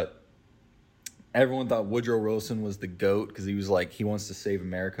 But everyone thought Woodrow Wilson was the GOAT because he was like, he wants to save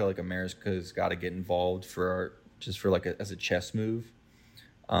America. Like, America's got to get involved as a chess move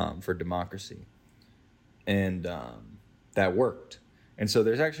for democracy. And that worked. And so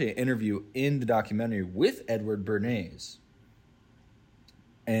there's actually an interview in the documentary with Edward Bernays.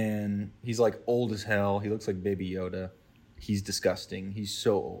 And he's like old as hell. He looks like Baby Yoda. He's disgusting. He's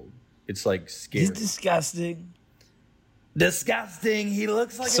so old. It's like scary. He's disgusting. Disgusting. He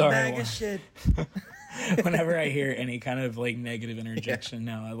looks like a bag of shit. Whenever I hear any kind of like negative interjection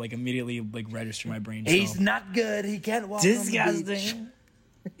now, I like immediately like register my brain. He's not good. He can't walk on the beach. Disgusting.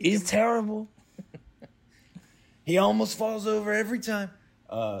 He's terrible. He almost falls over every time.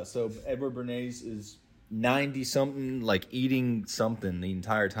 So Edward Bernays is 90-something, like eating something the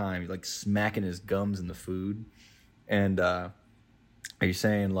entire time. He's like smacking his gums in the food. And are you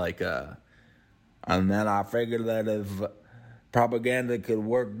saying like, and then I figured that if propaganda could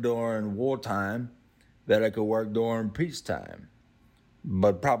work during wartime, that it could work during peacetime.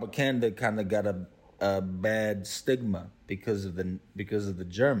 But propaganda kind of got a bad stigma because of the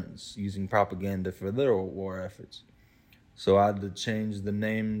Germans using propaganda for their war efforts. So I had to change the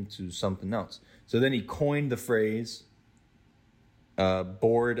name to something else. So then he coined the phrase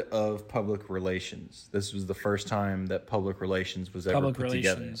Board of Public Relations. This was the first time that public relations was ever put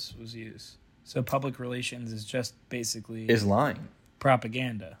together. Public relations was used. So public relations is just basically is lying.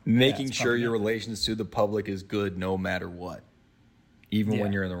 Propaganda. Making sure your relations to the public is good no matter what. Even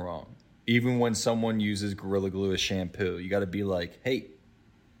when you're in the wrong. Even when someone uses Gorilla Glue as shampoo, you got to be like, hey,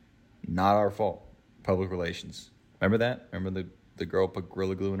 not our fault. Public relations. Remember that? Remember the girl put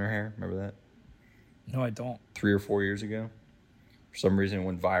Gorilla Glue in her hair? Remember that? No, I don't. 3 or 4 years ago. For some reason, it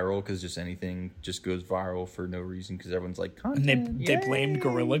went viral because just anything just goes viral for no reason because everyone's like, content. And they blamed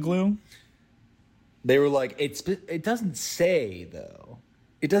Gorilla Glue? They were like, it doesn't say, though.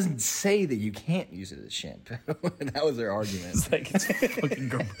 It doesn't say that you can't use it as shampoo. And that was their argument. It's like it's fucking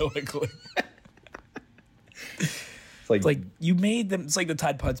Gorilla Glue. It's like you made them. It's like the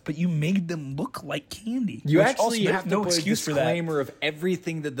Tide Pods, but you made them look like candy. You Which actually also, have to no put a excuse for that. disclaimer of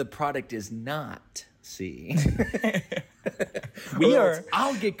everything that the product is not. See,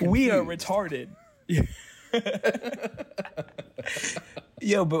 I'll get confused. We are retarded.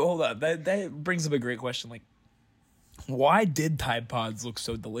 Yo, but hold on. That brings up a great question. Like, why did Tide Pods look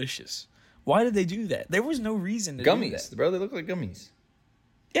so delicious? Why did they do that? There was no reason to do that. Gummies, bro. They look like gummies.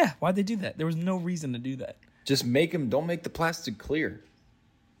 Yeah, why'd they do that? There was no reason to do that. Just make them. Don't make the plastic clear.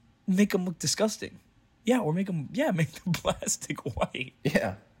 Make them look disgusting. Yeah, or make the plastic white.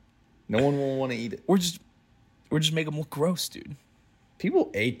 Yeah, no one will want to eat it. Or just make them look gross, dude. People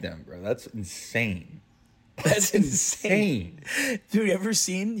ate them, bro. That's insane. That's insane. Dude,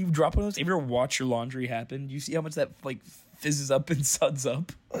 you drop one of those? Have you ever watched your laundry happen? You see how much that like fizzes up and suds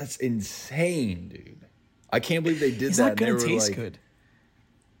up? That's insane, dude. I can't believe they did It's that. not gonna taste like, good.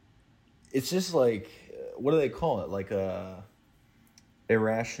 It's just like, what do they call it? Like a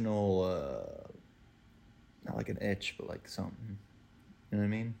irrational, not like an itch, but like something. You know what I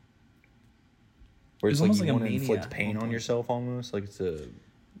mean? Where it's like you want to inflict pain on yourself almost. Like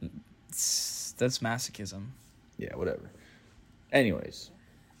that's masochism. Yeah, whatever. Anyways.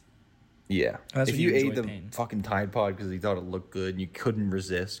 Yeah. That's if when you you ate enjoy the pain. fucking Tide Pod because you thought it looked good and you couldn't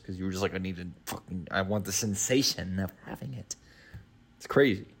resist because you were just like, I want the sensation of having it. It's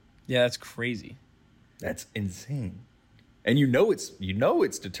crazy. Yeah, that's crazy. That's insane. And you know it's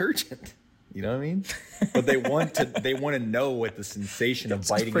detergent. You know what I mean? But they want to know what the sensation of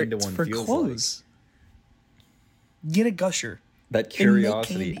biting into one feels clothes. Like. Get a gusher. That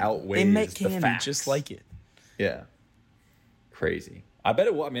curiosity outweighs the facts. Just like it. Yeah. Crazy. I bet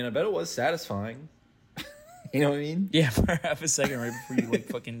it was satisfying. You know what I mean? Yeah, for half a second right before you like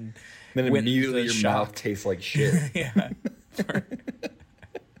fucking then immediately your mouth tastes like shit. Yeah.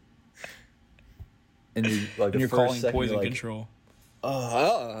 And you like you're calling poison like, control. You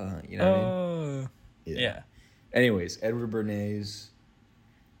know what I mean? Yeah. Anyways, Edward Bernays,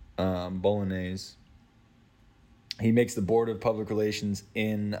 Bolognese. He makes the Board of Public Relations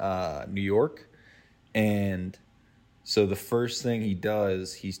in New York. And so the first thing he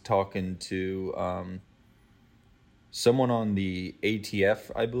does, he's talking to someone on the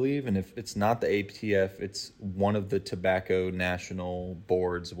ATF, I believe. And if it's not the ATF, it's one of the tobacco national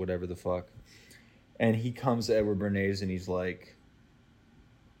boards, whatever the fuck. And he comes to Edward Bernays and he's like,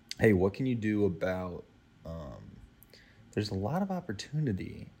 hey, what can you do about... there's a lot of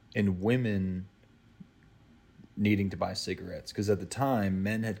opportunity in women needing to buy cigarettes. Because at the time,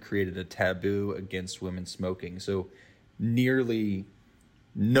 men had created a taboo against women smoking. So nearly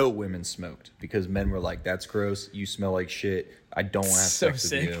no women smoked. Because men were like, that's gross. You smell like shit. I don't want to have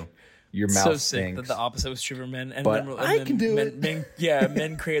sex with you. your It's mouth so sick stinks. that the opposite was true for men. And But then, I then can do men, it.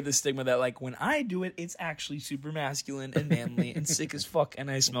 Men created the stigma that like when I do it, it's actually super masculine and manly and sick as fuck,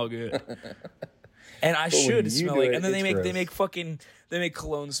 and I smell good. And I when should you smell do like. it, And then it's they make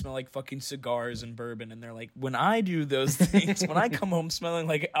cologne smell like fucking cigars and bourbon. And they're like, when I do those things, when I come home smelling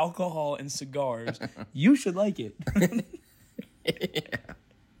like alcohol and cigars, you should like it.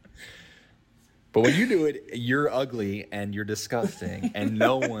 But when you do it, you're ugly and you're disgusting, and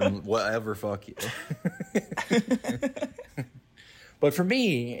no one will ever fuck you. But for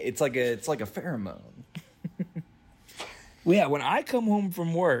me, it's like a pheromone. Well, yeah, when I come home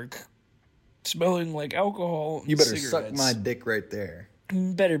from work smelling like alcohol and You better cigarettes, suck my dick right there.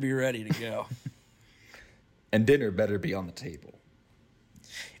 you better be ready to go. And dinner better be on the table.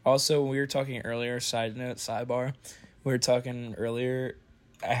 Also, we were talking earlier, side note, sidebar, we were talking earlier,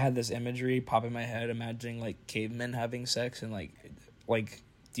 I had this imagery pop in my head, imagining, like, cavemen having sex, and, like,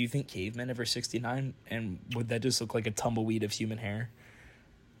 do you think cavemen ever 69? And would that just look like a tumbleweed of human hair?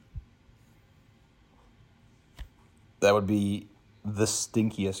 That would be the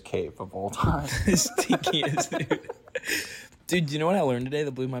stinkiest cave of all time. Stinkiest, dude. Dude, do you know what I learned today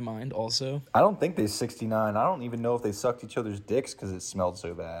that blew my mind also? I don't think they're 69. I don't even know if they sucked each other's dicks because it smelled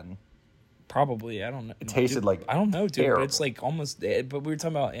so bad. Probably, I don't know. It tasted Dude, like I don't know, dude, terrible. but it's like almost, but we were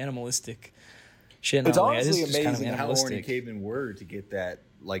talking about animalistic shit. And It's I'm like, honestly this is just amazing kind of how horny animalistic. cavemen were to get that,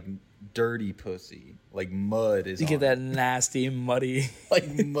 like, dirty pussy. Like, mud is To on get that nasty, muddy. Like,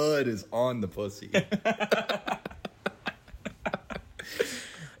 mud is on the pussy.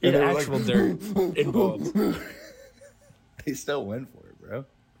 Yeah, they were actual like, dirt involved. They still went for it, bro.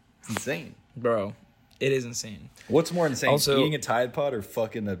 It's insane. Bro, it is insane. What's more insane, Also- eating a Tide Pod or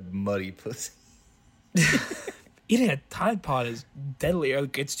fucking a muddy pussy? Eating a Tide Pod is deadly.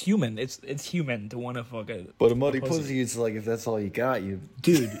 Like, it's human. It's human to want to fuck a... But a muddy pussy. pussy is like, if that's all you got, you...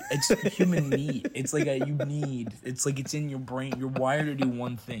 Dude, it's human need. It's like you need. It's like it's in your brain. You're wired to do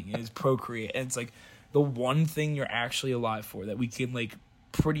one thing, and it's procreate. And it's like the one thing you're actually alive for that we can like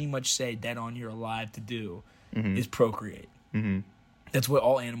pretty much say dead on you're alive to do is procreate. Mm-hmm. That's what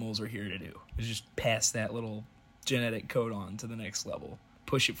all animals are here to do. Is just pass that little genetic code on to the next level.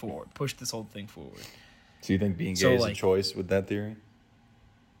 Push it forward. Push this whole thing forward. So you think being So, gay is a like- choice with that theory?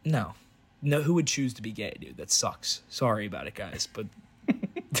 No, who would choose to be gay, dude? That sucks. Sorry about it, guys, but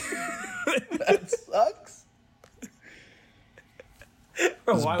That sucks.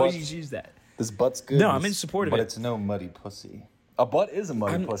 bro, This why butt- would you choose that? This butt's good. No, I'm in support of but it. it's no muddy pussy. A butt is a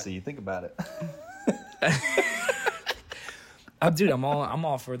muddy pussy. You think about it. Dude, I'm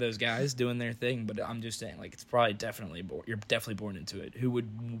all for those guys doing their thing, but I'm just saying, like, it's probably definitely you're definitely born into it. Who would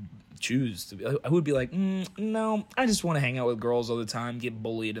choose to be? I would be like, no, I just want to hang out with girls all the time, get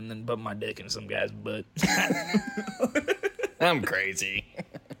bullied, and then put my dick in some guy's butt. I'm crazy.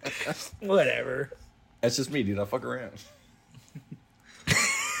 Whatever. That's just me, dude. I fuck around.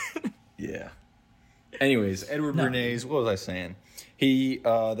 Yeah. Anyways, Edward Bernayzy, what was I saying? He,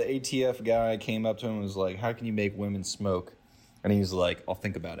 the ATF guy came up to him and was like, how can you make women smoke? And he was like, I'll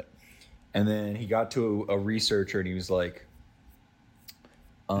think about it. And then he got to a researcher and he was like,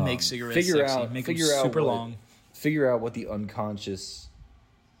 Make cigarettes sexy. Make them super long. Figure out what the unconscious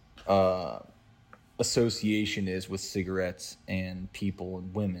association is with cigarettes and people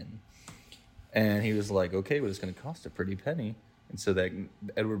and women. And he was like, okay, well, it's going to cost a pretty penny. And so that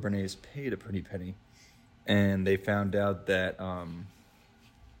Edward Bernays paid a pretty penny. And they found out that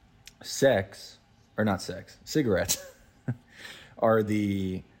cigarettes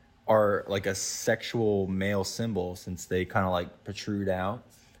are like a sexual male symbol, since they kind of like protrude out,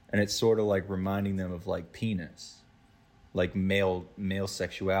 and it's sort of like reminding them of like penis, like male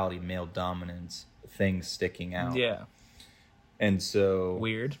sexuality, male dominance, things sticking out. Yeah. And so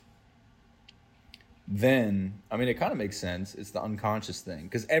Weird. then, I mean, it kind of makes sense. It's the unconscious thing,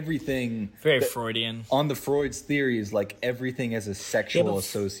 because everything Very Freudian. on the Freud's theory is like everything has a sexual but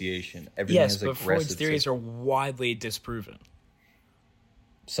association. Everything Yes, has but Freud's aggressive theories are widely disproven.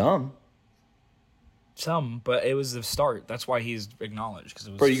 Some. But it was the start. That's why he's acknowledged, because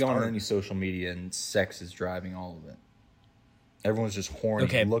it was. Bro, the you go on start. any social media and sex is driving all of it. Everyone's just horny,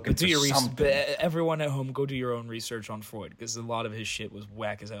 Okay, looking but do for your research. something. Everyone at home, go do your own research on Freud, because a lot of his shit was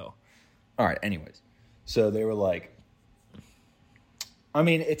whack as hell. All right, anyways. So they were like, I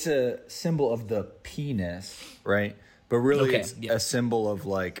mean, it's a symbol of the penis, right? But really, Okay, it's yeah. a symbol of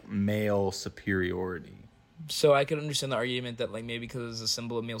like male superiority. So I could understand the argument that, like, maybe because it's a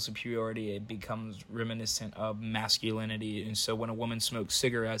symbol of male superiority, it becomes reminiscent of masculinity. And so when a woman smokes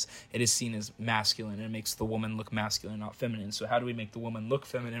cigarettes, it is seen as masculine, and it makes the woman look masculine, not feminine. So how do we make the woman look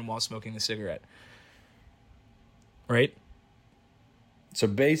feminine while smoking the cigarette? Right? So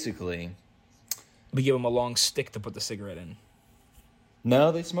basically, We give them a long stick to put the cigarette in.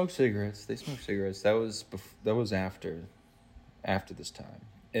 no, they smoke cigarettes. That was after this time.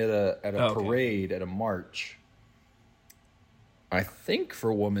 At a Okay. parade, at a march. I think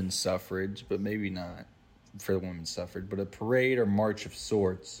for women's suffrage, but maybe not for the women's suffrage, but a parade or march of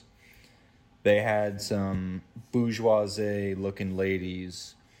sorts. They had some bourgeoisie-looking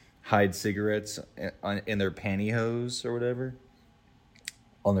ladies hide cigarettes in their pantyhose or whatever,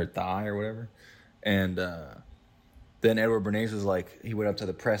 on their thigh or whatever. And then Edward Bernays was like, he went up to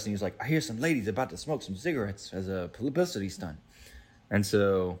the press and he was like, I hear some ladies about to smoke some cigarettes as a publicity stunt. And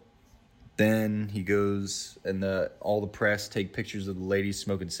so then he goes and all the press take pictures of the ladies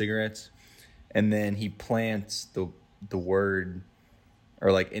smoking cigarettes. And then he plants the word,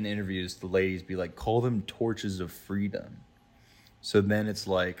 or like in interviews, the ladies be like, call them torches of freedom. So then it's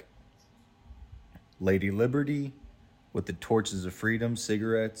like Lady Liberty with the torches of freedom,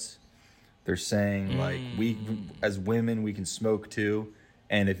 cigarettes. They're saying like, we as women, we can smoke too.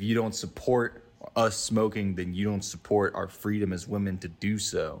 And if you don't support us smoking, then you don't support our freedom as women to do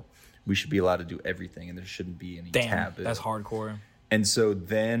so. We should be allowed to do everything, and there shouldn't be any taboo. That's hardcore. And so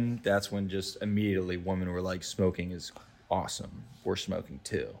then that's when just immediately women were like, smoking is awesome. We're smoking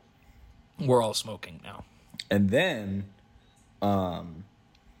too. We're all smoking now. And then, I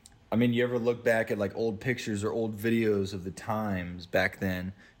mean, you ever look back at like old pictures or old videos of the times back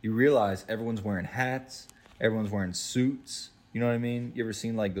then, you realize everyone's wearing hats, everyone's wearing suits. You know what I mean? You ever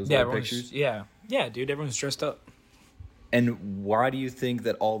seen like those old pictures? Yeah, dude, everyone's dressed up. And why do you think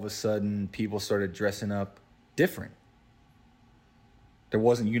that all of a sudden people started dressing up different? There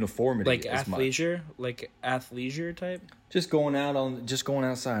wasn't uniformity Like as much. athleisure type? Just going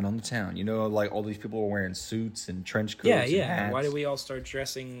outside on the town. You know, like all these people were wearing suits and trench coats. Yeah, and yeah. hats. Why did we all start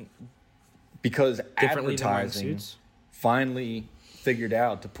dressing Because differently than wearing advertising suits? finally figured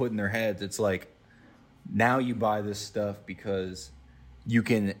out to put in their heads, it's like, now you buy this stuff because you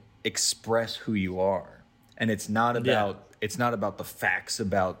can express who you are. And it's not about the facts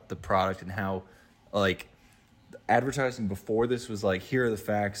about the product and how, like, advertising before this was like, here are the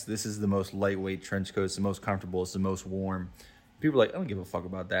facts. This is the most lightweight trench coat. It's the most comfortable. It's the most warm. People are like, I don't give a fuck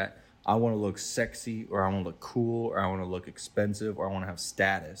about that. I want to look sexy, or I want to look cool, or I want to look expensive, or I want to have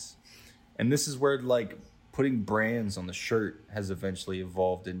status. And this is where like putting brands on the shirt has eventually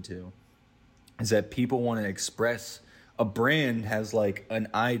evolved into, is that people want to express, a brand has like an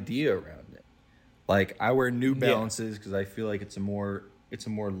idea around it. Like I wear New Balances because I feel like it's a more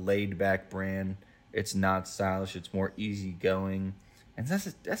laid back brand. It's not stylish. It's more easygoing, and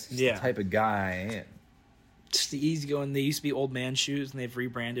that's just the type of guy I am. Just the easygoing. They used to be old man shoes, and they've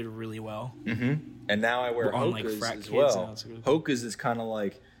rebranded really well. Mm-hmm. And now I wear On, like, Hoka's frat as kids well. and all that. Hoka's is kind of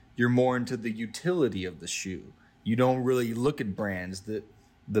like, you're more into the utility of the shoe. You don't really look at brands that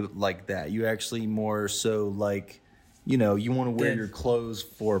like that. You actually more so like, you know, you want to wear your clothes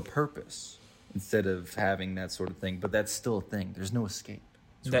for a purpose instead of having that sort of thing. But that's still a thing. There's no escape.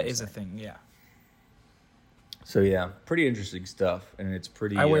 That is a thing, yeah. So yeah, pretty interesting stuff, and it's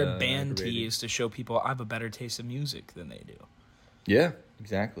pretty. I wear band aggravating. tees to show people I have a better taste in music than they do. Yeah,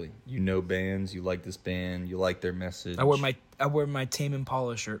 exactly. You know bands. You like this band. You like their message. I wear my Tame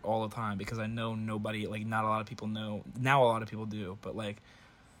Impala shirt all the time because I know nobody, like, not a lot of people know. Now a lot of people do, but like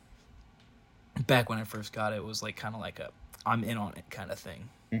back when I first got it, it was like kind of like a I'm in on it kind of thing.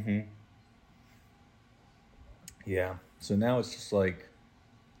 Mm-hmm. Yeah. So now it's just like,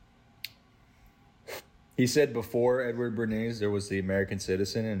 he said before Edward Bernays, there was the American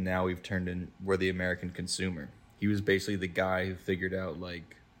citizen, and now we're the American consumer. He was basically the guy who figured out,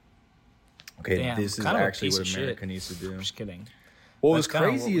 like, okay, Damn, this is kind of a actually piece what of America shit. needs to do. I'm just kidding. What That's was kinda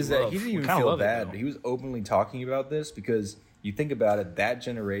crazy what we is that love. he didn't We even kinda feel love it, bad, though. but he was openly talking about this, because you think about it, that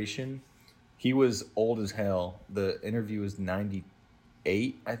generation, he was old as hell. The interview was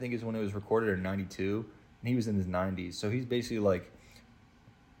 98, I think is when it was recorded, or 92, and he was in his 90s. So he's basically like,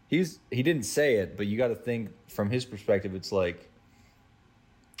 he didn't say it, but you got to think from his perspective, it's like,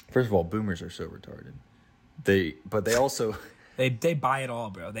 first of all, boomers are so retarded. But they also They buy it all,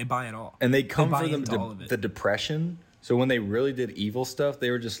 bro. They buy it all. and they come buy from into all of it. the depression. So when they really did evil stuff, they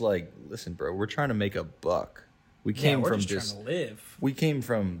were just like, listen, bro, we're trying to make a buck. We came we're from just trying to live. We came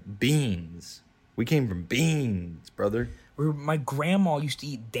from beans. We came from beans, brother. My grandma used to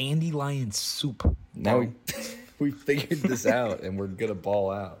eat dandelion soup. Now we figured this out, and we're gonna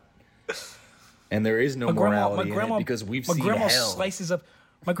ball out. And there is no morality in it because we've seen hell.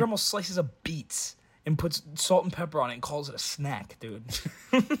 My grandma slices up beets and puts salt and pepper on it and calls it a snack, dude.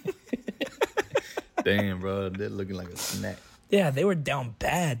 Damn, bro, they're looking like a snack. Yeah, they were down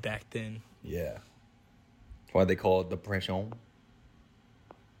bad back then. Yeah. Why they call it depression?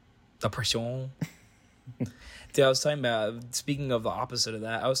 Depression. Dude, I was talking about, speaking of the opposite of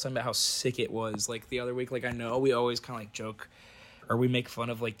that, I was talking about how sick it was. Like, the other week, like, I know we always kind of, like, joke, or we make fun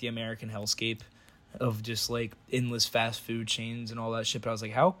of, like, the American hellscape of just, like, endless fast food chains and all that shit. But I was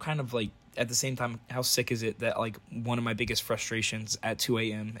like, how kind of, like, at the same time, how sick is it that, like, one of my biggest frustrations at 2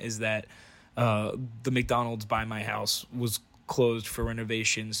 a.m. is that the McDonald's by my house was closed for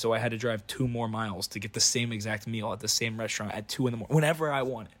renovation, so I had to drive 2 more miles to get the same exact meal at the same restaurant at 2 in the morning. Whenever I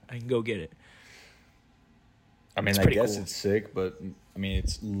want it, I can go get it. I mean, I guess it's sick, but I mean,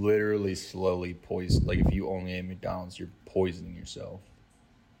 it's literally slowly poison. Like, if you only ate McDonald's, you're poisoning yourself.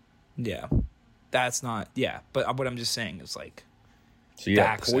 Yeah, that's not. Yeah, but what I'm just saying is like, so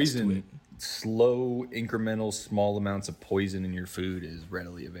yeah, poison, slow, incremental, small amounts of poison in your food is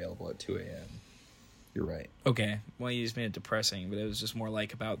readily available at 2 a.m. You're right. Okay, well, you just made it depressing, but it was just more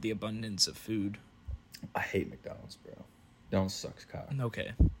like about the abundance of food. I hate McDonald's, bro. McDonald's sucks cock.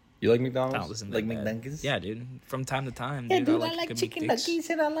 Okay. You like McDonald's? McDonald's like McNuggets? Yeah, dude. From time to time. Yeah, dude, I like chicken nuggets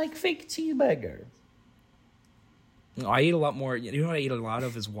and I like fake cheeseburger. No, I eat a lot more. You know what I eat a lot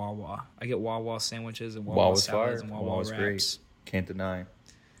of is Wawa. I get Wawa sandwiches and Wawa salads and Wawa wraps. Great. Can't deny.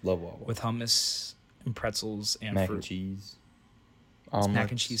 Love Wawa. With hummus and pretzels and mac fruit. And cheese.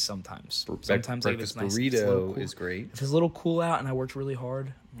 Mac and cheese sometimes. Sometimes I get this nice burrito is great. If it's a little cool out and I worked really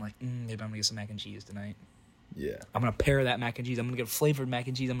hard, I'm like, maybe I'm going to get some mac and cheese tonight. Yeah. I'm going to pair that mac and cheese. I'm going to get flavored mac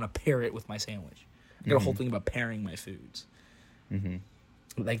and cheese. I'm going to pair it with my sandwich. I got a whole thing about pairing my foods. Mm-hmm.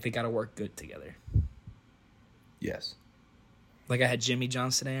 Like, they got to work good together. Yes. Like, I had Jimmy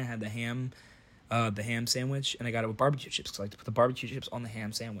John's today. I had the ham sandwich, and I got it with barbecue chips because I like to put the barbecue chips on the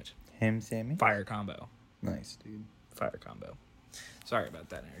ham sandwich. Ham sandwich? Fire combo. Nice, dude. Fire combo. Sorry about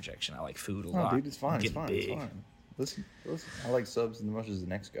that interjection. I like food a lot. Dude, it's fine. It's fine. Listen. I like subs as much as the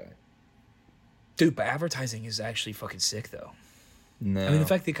next guy. Dude, but advertising is actually fucking sick, though. No. I mean, the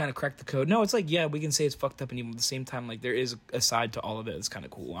fact they kind of cracked the code. No, it's like, yeah, we can say it's fucked up, and even at the same time, like, there is a side to all of it that's kind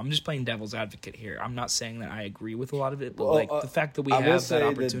of cool. I'm just playing devil's advocate here. I'm not saying that I agree with a lot of it, but, the fact that we have that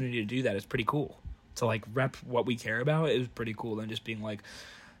opportunity to do that is pretty cool. To, like, rep what we care about is pretty cool than just being like,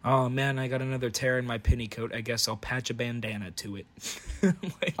 oh, man, I got another tear in my penny coat. I guess I'll patch a bandana to it.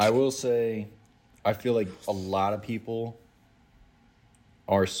 Like, I will say, I feel like a lot of people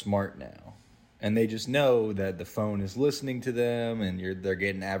are smart now. And they just know that the phone is listening to them, and they're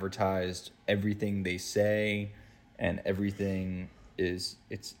getting advertised everything they say, and everything is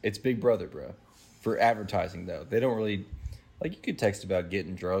it's Big Brother, bro. For advertising, though, they don't really like. You could text about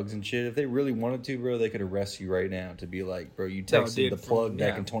getting drugs and shit if they really wanted to, bro. They could arrest you right now to be like, bro, you texted the plug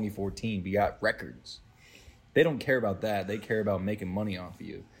back in 2014. We got records. They don't care about that. They care about making money off of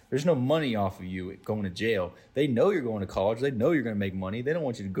you. There's no money off of you going to jail. They know you're going to college. They know you're going to make money. They don't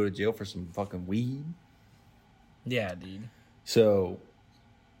want you to go to jail for some fucking weed. Yeah, dude. So,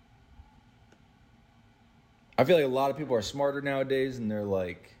 I feel like a lot of people are smarter nowadays, and they're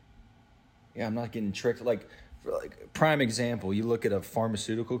like, yeah, I'm not getting tricked. Like, for like prime example, you look at a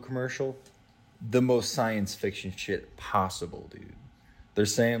pharmaceutical commercial, the most science fiction shit possible, dude. They're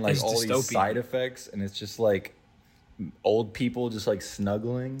saying, like, it's all dystopian. These side effects, and it's just like, old people just like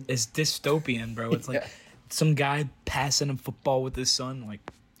snuggling. It's dystopian, bro. It's like some guy passing a football with his son, like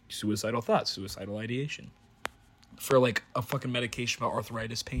suicidal thoughts, suicidal ideation, for like a fucking medication about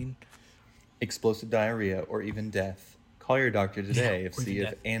arthritis pain, explosive diarrhea, or even death. Call your doctor today to see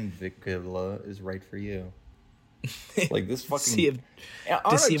if Anvicula is right for you. Like this fucking. see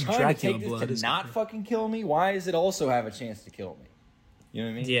if Dracula blood is not fucking kill me. Why does it also have a chance to kill me? You know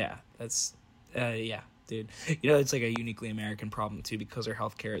what I mean? Yeah, that's yeah. Dude, you know, it's like a uniquely American problem too because our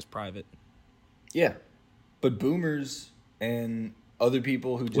healthcare is private. Yeah, but boomers and other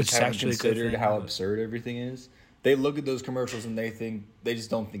people who just haven't considered how absurd everything is, they look at those commercials and they just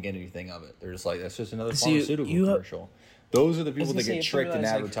don't think anything of it. They're just like, that's just another pharmaceutical commercial. Those are the people that get tricked and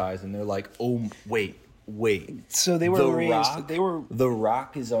advertised, and they're like, oh wait. So they were raised. The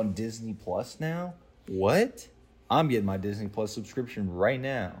Rock is on Disney Plus now. What? I'm getting my Disney Plus subscription right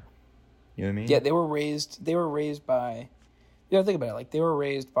now. You know what I mean? Yeah, they were raised by, you know, think about it. Like, they were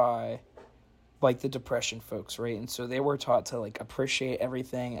raised by, like, the Depression folks, right? And so they were taught to, like, appreciate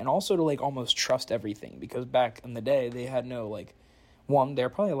everything and also to, like, almost trust everything. Because back in the day, they had no, like, they're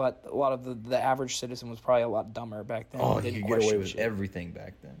probably a lot of the average citizen was probably a lot dumber back then. Oh, you could get away with everything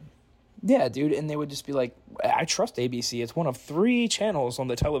back then. Yeah, dude, and they would just be like, I trust ABC. It's one of 3 channels on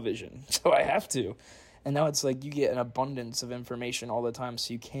the television, so I have to. And now it's like you get an abundance of information all the time,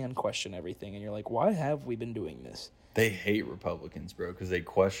 so you can question everything. And you're like, why have we been doing this? They hate Republicans, bro, because they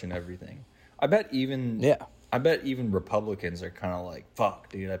question everything. I bet even Republicans are kind of like, fuck,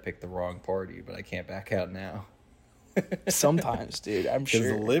 dude, I picked the wrong party, but I can't back out now. Sometimes, dude, I'm Because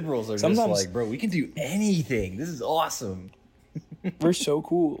sure. the liberals are just like, bro, we can do anything. This is awesome. We're so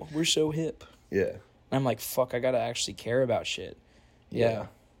cool. We're so hip. Yeah. And I'm like, fuck, I gotta actually care about shit. Yeah.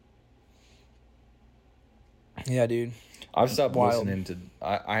 Yeah, dude. I've stopped Wild. listening to.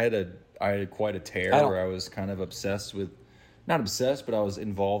 I had quite a tear I don't- where I was kind of obsessed with, not obsessed, but I was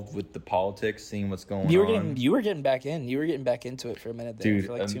involved with the politics, seeing what's going You on. were getting back in. You were getting back into it for a minute there. Dude,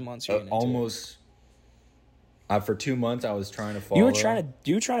 For like 2 months. You were getting into almost. For 2 months, I was trying to it. follow. You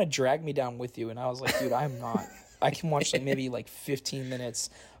were trying to drag me down with you, and I was like, dude, I'm not. I can watch like maybe like 15 minutes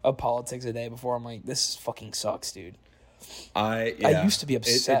of politics a day before I'm like, this fucking sucks, dude. I used to be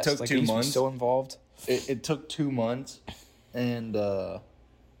obsessed. It took like, 2 I used to be months. so involved. It took 2 months, and I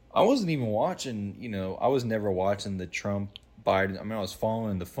wasn't even watching. I was never watching the Trump Biden. I mean, I was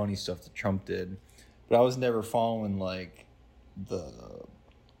following the funny stuff that Trump did, but I was never following like the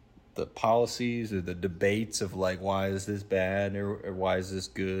policies or the debates of like, why is this bad or why is this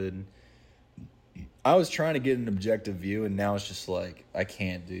good. I was trying to get an objective view, and now it's just like, I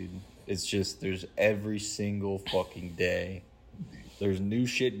can't, dude. It's just, there's every single fucking day, there's new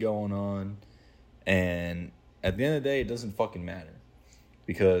shit going on, and at the end of the day, it doesn't fucking matter,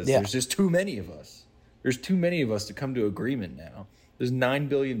 because there's just too many of us. There's too many of us to come to agreement now. There's 9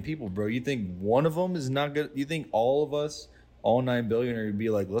 billion people, bro. You think one of them is not good? You think all of us, all 9 billion, are going to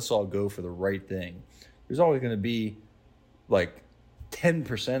be like, let's all go for the right thing? There's always going to be like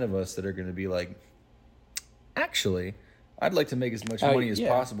 10% of us that are going to be like, actually, I'd like to make as much money as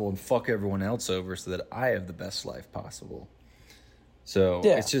possible and fuck everyone else over so that I have the best life possible. So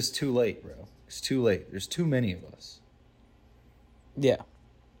it's just too late, bro. It's too late. There's too many of us. Yeah.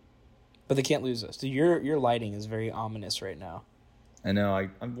 But they can't lose us. Dude, your lighting is very ominous right now. I know. I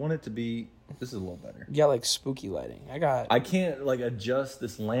want it to be. This is a little better. You got like spooky lighting. I can't like adjust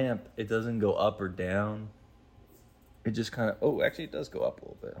this lamp. It doesn't go up or down. It just kind of. Oh, actually, it does go up a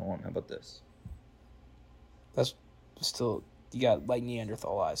little bit. Hold on. How about this? That's still. You got like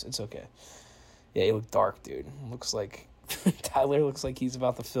Neanderthal eyes. It's okay. Yeah, you look dark, dude. Looks like Tyler looks like he's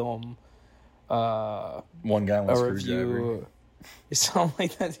about to film. One guy wants a screwdriver. review. You sound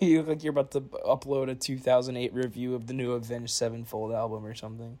like that. You look like you're about to upload a 2008 review of the new Avenged Sevenfold album or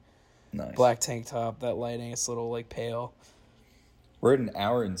something. Nice. Black tank top, that lighting, it's a little like pale. We're at an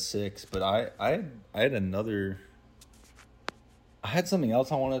hour and 6, but I had another. I had something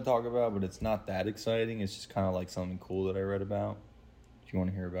else I wanted to talk about, but it's not that exciting. It's just kind of like something cool that I read about. Do you want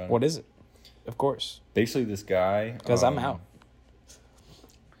to hear about it? What is it? Of course. Basically, this guy. Because I'm out.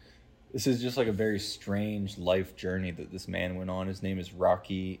 This is just like a very strange life journey that this man went on. His name is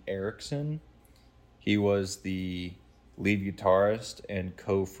Rocky Erickson. He was the lead guitarist and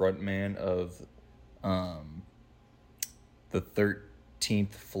co-frontman of the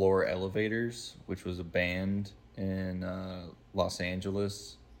 13th Floor Elevators, which was a band in Los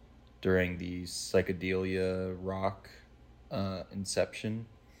Angeles during the psychedelia rock inception.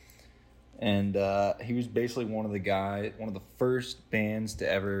 And he was basically one of the first bands to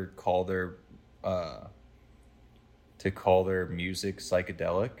ever call their music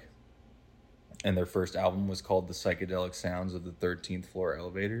psychedelic. And their first album was called The Psychedelic Sounds of the 13th Floor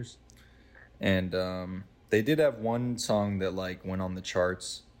Elevators. And they did have one song that like went on the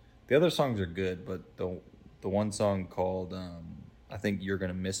charts. The other songs are good, but the one song called I think You're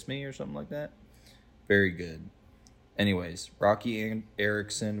Gonna Miss Me or something like that, very good. Anyways, Rocky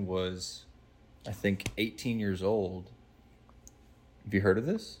Erickson was, I think, 18 years old. Have you heard of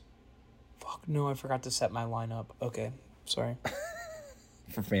this? Fuck, no, I forgot to set my lineup. Okay, sorry.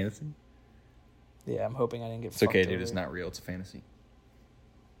 For fantasy? Yeah, I'm hoping I didn't get It's okay, fucked dude. over. It's not real. It's a fantasy.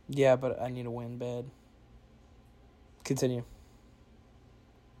 Yeah, but I need to win bad. Continue.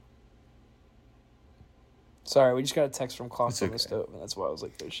 Sorry, we just got a text from Klaus It's on the okay. stove, and that's why I was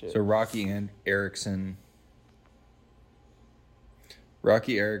like, oh shit. So Rocky Erickson,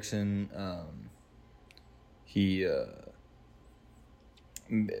 he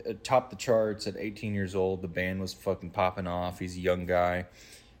topped the charts at 18 years old. The band was fucking popping off. He's a young guy.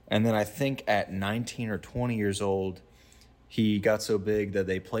 And then I think at 19 or 20 years old, he got so big that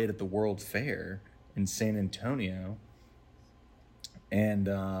they played at the World Fair in San Antonio. And,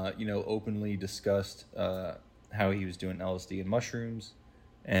 openly discussed how he was doing LSD and mushrooms,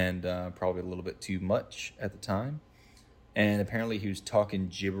 and probably a little bit too much at the time. And apparently he was talking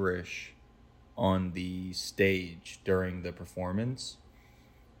gibberish on the stage during the performance.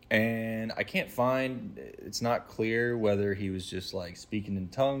 And I can't find, it's not clear whether he was just like speaking in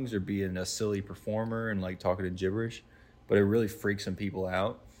tongues or being a silly performer and like talking in gibberish, but it really freaked some people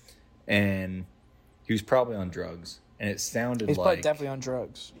out. And he was probably on drugs. And it sounded He's like probably definitely on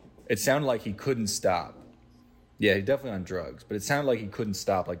drugs. it sounded like he couldn't stop. Yeah, he's definitely on drugs, but it sounded like he couldn't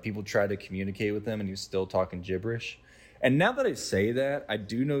stop. Like people tried to communicate with him and he was still talking gibberish. And now that I say that, I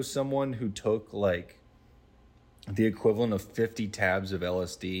do know someone who took like the equivalent of 50 tabs of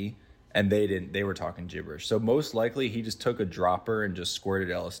LSD and they were talking gibberish. So most likely he just took a dropper and just squirted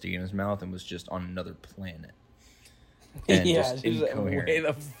LSD in his mouth and was just on another planet. And just incoherent. Way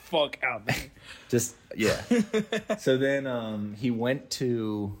the fuck out there. Just, yeah. So then he went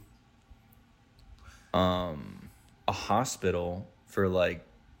to a hospital for like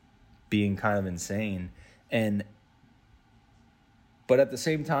being kind of insane. But at the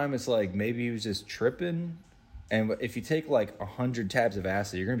same time, it's like maybe he was just tripping. And if you take like 100 tabs of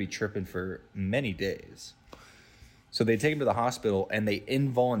acid, you're going to be tripping for many days. So they take him to the hospital and they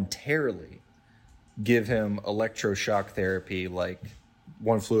involuntarily give him electroshock therapy. Like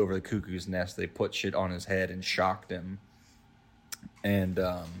One Flew Over the Cuckoo's Nest. They put shit on his head and shocked him. And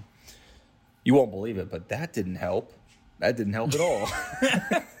you won't believe it, but that didn't help. That didn't help at all.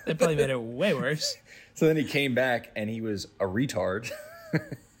 That probably made it way worse. So then he came back and he was a retard.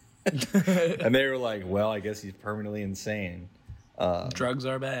 And they were like, well, I guess he's permanently insane. Drugs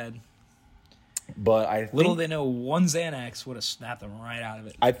are bad. But I think, Little they know, one Xanax would have snapped them right out of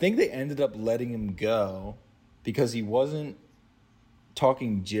it. I think they ended up letting him go because he wasn't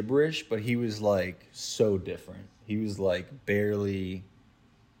talking gibberish, but he was like so different. He was like barely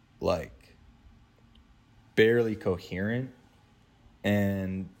coherent.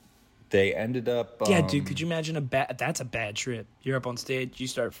 And they ended up... yeah, dude, could you imagine that's a bad trip. You're up on stage, you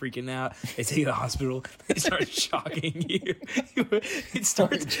start freaking out, they take you to the hospital, they start shocking you. It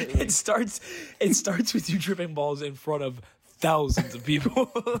starts with you tripping balls in front of thousands of people.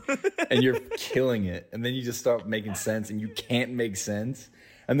 And you're killing it. And then you just start making sense and you can't make sense.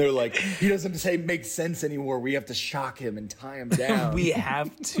 And they're like, he doesn't say make sense anymore. We have to shock him and tie him down. We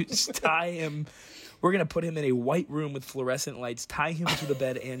have to tie him. We're going to put him in a white room with fluorescent lights, tie him to the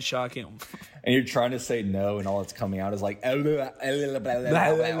bed, and shock him. And you're trying to say no, and all that's coming out is like...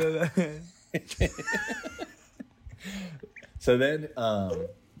 So then,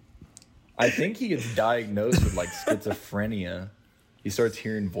 I think he gets diagnosed with, like, schizophrenia. He starts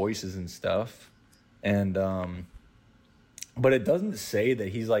hearing voices and stuff. And, but it doesn't say that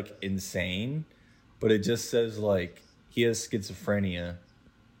he's, like, insane. But it just says, like, he has schizophrenia.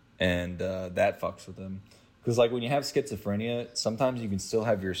 And that fucks with him. Because, like, when you have schizophrenia, sometimes you can still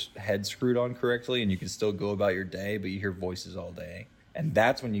have your head screwed on correctly and you can still go about your day, but you hear voices all day. And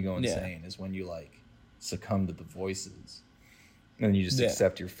that's when you go insane, is when you, like, succumb to the voices. And then you just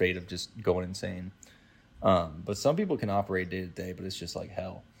accept your fate of just going insane. But some people can operate day to day, but it's just like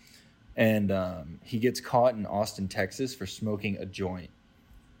hell. And he gets caught in Austin, Texas for smoking a joint.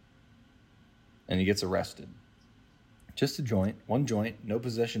 And he gets arrested. Just a joint, one joint, no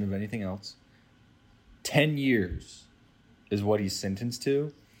possession of anything else. 10 years is what he's sentenced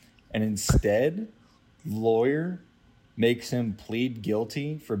to. And instead, lawyer makes him plead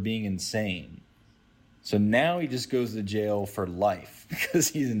guilty for being insane. So now he just goes to jail for life because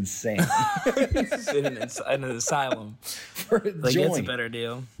he's insane. He's in an asylum. For a like, joint. That's a better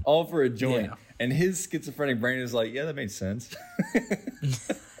deal. All for a joint. Yeah. And his schizophrenic brain is like, yeah, that makes sense.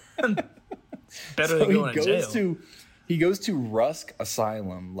 Better than going to jail. He goes to Rusk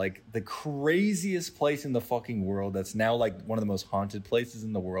Asylum, like the craziest place in the fucking world that's now like one of the most haunted places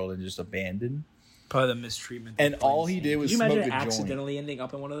in the world and just abandoned. Probably the mistreatment. And all he did was smoke a joint. Could you imagine accidentally ending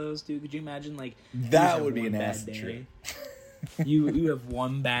up in one of those, dude? Could you imagine, like... That would be an acid trip. You have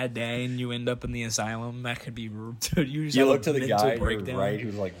one bad day and you end up in the asylum. That could be... Dude, you look to the guy right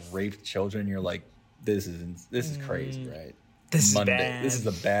who's like raped children. You're like, this is crazy, right? This is Monday. bad. This is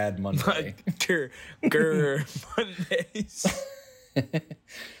a bad Monday. Mondays.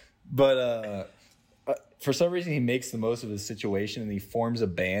 But for some reason, he makes the most of his situation and he forms a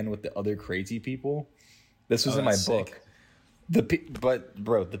band with the other crazy people. This was in my book. But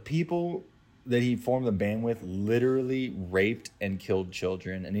bro, the people that he formed the band with literally raped and killed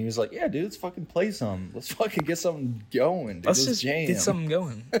children. And he was like, yeah, dude, let's fucking play some. Let's fucking get something going. Dude. Let's just get something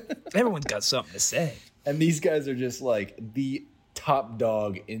going. Everyone's got something to say. And these guys are just like the top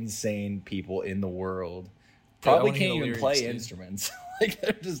dog, insane people in the world. Probably can't even play instruments. Like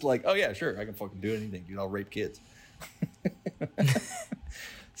they're just like, oh yeah, sure, I can fucking do anything, dude. I'll rape kids.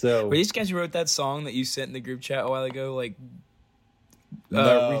 So were these guys who wrote that song that you sent in the group chat a while ago, like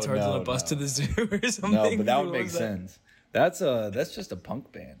retards on a bus to the zoo or something? No, but that would make sense. That's just a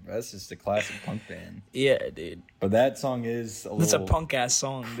punk band. That's just a classic punk band. Yeah, dude. But that song is That's a punk ass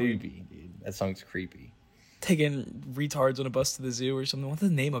song, creepy, dude. That song's creepy. Taking retards on a bus to the zoo or something. What's the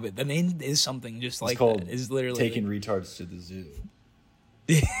name of it? The name is something just like called that. It's literally Taking Retards to the Zoo.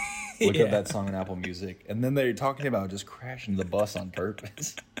 Look up that song on Apple Music. And then they're talking about just crashing the bus on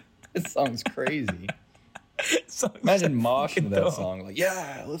purpose. This song's crazy. Imagine moshing to that song. Like,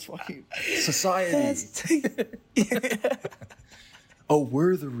 yeah, let's fucking... Society. Oh,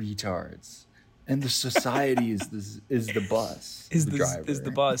 we're the retards. And the society is the bus. Is the driver. Is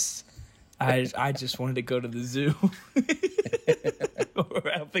the bus. I just wanted to go to the zoo.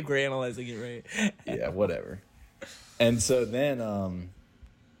 I don't think we're analyzing it right. Yeah, whatever. And so then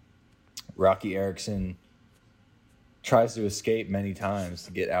Rocky Erickson tries to escape many times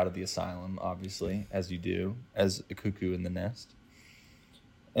to get out of the asylum, obviously, as you do, as a cuckoo in the nest.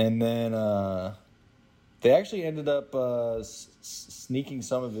 And then they actually ended up sneaking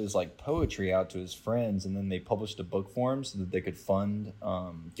some of his like poetry out to his friends, and then they published a book for him so that they could fund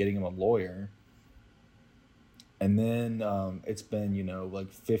getting him a lawyer. And then it's been,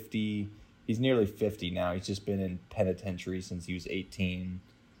 like 50. He's nearly 50 now. He's just been in penitentiary since he was 18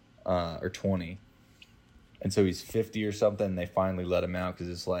 or 20. And so he's 50 or something, and they finally let him out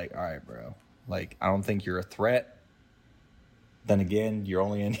because it's like, all right, bro. Like, I don't think you're a threat. Then again, you're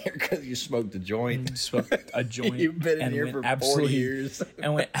only in here because you smoked a joint. Smoked a joint. You've been in here for 40 years.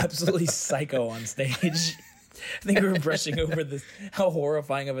 And went absolutely psycho on stage. I think we were brushing over this. How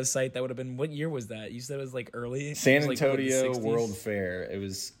horrifying of a sight that would have been. What year was that? You said it was like early? San Like, Antonio World Fair.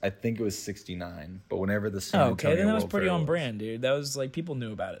 I think it was 69. But whenever the San Antonio okay, then that was World pretty Fair on brand, dude. That was like, people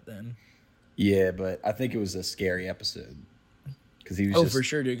knew about it then. Yeah, but I think it was a scary episode. Because he was for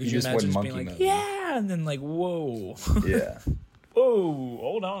sure, dude. Because you imagine just being like, yeah, and then like, whoa. Yeah. Whoa,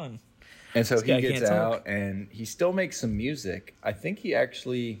 hold on. And so This guy he gets can't out, talk. and he still makes some music. I think he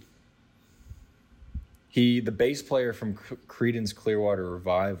actually... the bass player from Creedence Clearwater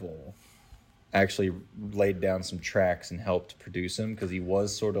Revival actually laid down some tracks and helped produce him because he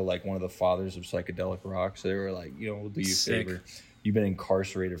was sort of like one of the fathers of psychedelic rock. So they were like, we'll do you a Sick. favor. You've been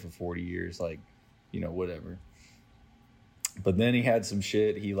incarcerated for 40 years, like, whatever. But then he had some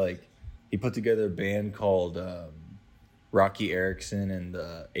shit. He put together a band called Rocky Erickson and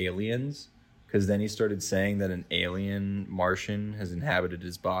the Aliens, because then he started saying that an alien Martian has inhabited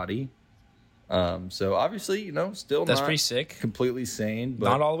his body. So obviously, still That's not pretty sick. completely sane, but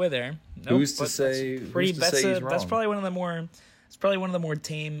Not all the way there. Nope, who's to but say? That's pretty. Who's to say he's That's wrong? probably one of the more. It's probably one of the more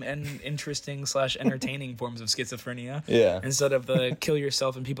tame and interesting / entertaining forms of schizophrenia. Yeah. Instead of the kill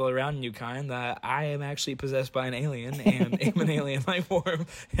yourself and people around you kind, that I am actually possessed by an alien and am an alien life form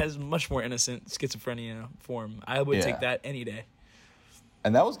has much more innocent schizophrenia form. I would Yeah. take that any day.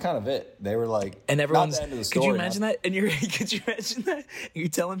 And that was kind of it. They were like, And everyone's. not the end of the Could story, you imagine that? And could you imagine that? You're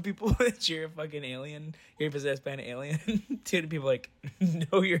telling people that you're a fucking alien. You're possessed by an alien. To people like,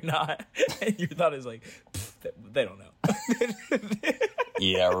 no, you're not. And your thought is like, they don't know.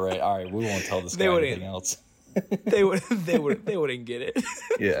 Yeah, right. All right, we won't tell this guy anything else. They wouldn't get it.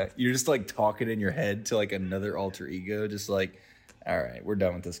 Yeah, you're just like talking in your head to like another alter ego, just like, all right, we're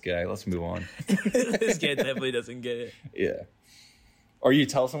done with this guy. Let's move on. This guy definitely doesn't get it. Yeah. Or you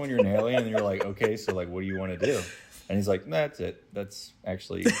tell someone you're an alien and you're like, okay, so like, what do you want to do? And he's like, that's it. That's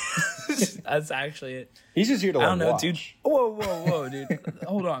actually. That's actually it. He's just here to I don't know, watch. dude. Whoa, dude.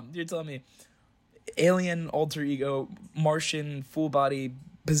 Hold on. You're telling me alien alter ego, Martian full body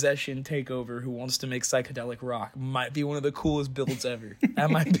possession takeover who wants to make psychedelic rock might be one of the coolest builds ever.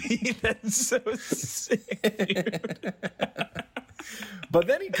 That might be. That's so sick, dude. But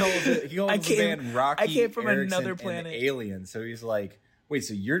then he calls the band Rocky I came from Erickson another and the planet. Alien. So he's like, wait,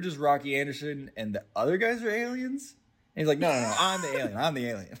 so you're just Rocky Anderson and the other guys are aliens? And he's like, no, I'm the alien. I'm the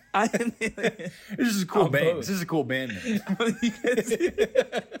alien. I am the alien. This is a cool I'm band. both. This is a cool band name.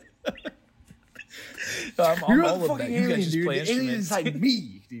 I'm You're all the of fucking that. You guys alien, just dude. play The alien instruments. inside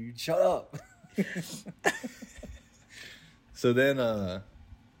me, dude. Shut up. So then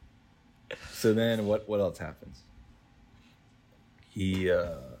what else happens? He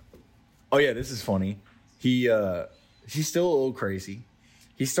oh yeah, this is funny. He's still a little crazy.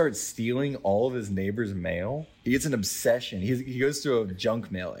 He starts stealing all of his neighbors' mail. He gets an obsession. He goes through a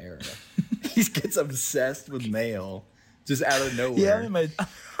junk mail era. He gets obsessed with mail just out of nowhere. Yeah,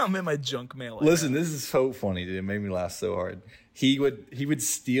 I'm in my junk mail. Listen, this is so funny, dude. It made me laugh so hard. He would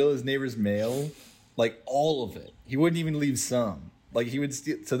steal his neighbor's mail, like all of it. He wouldn't even leave some. Like he would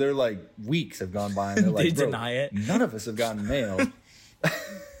steal. So they're like weeks have gone by, and they're like, They bro, deny it. None of us have gotten mail.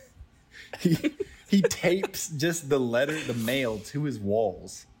 he tapes just the mail to his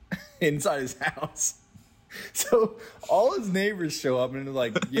walls inside his house. So all his neighbors show up and they're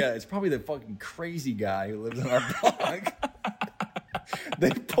like, yeah, it's probably the fucking crazy guy who lives in our block. They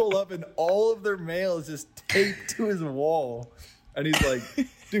pull up and all of their mail is just taped to his wall. And he's like,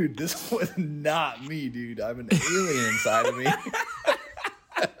 dude, this was not me, dude. I'm an alien inside of me.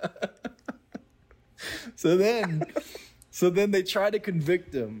 So then they try to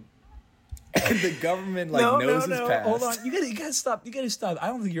convict him. And the government knows his past. Hold on. You gotta stop. You gotta stop. I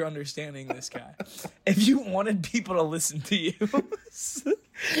don't think you're understanding this guy. If you wanted people to listen to you,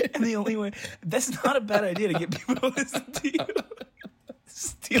 and the only way, that's not a bad idea to get people to listen to you.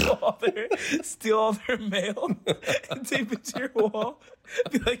 Steal all their mail and tape it to your wall.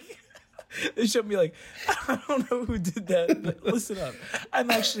 Be like, they should be like, I don't know who did that, but listen up. I'm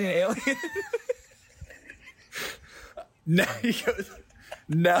actually an alien. Now he goes,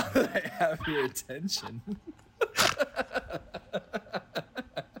 now that I have your attention.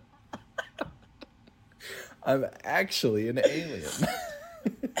 I'm actually an alien.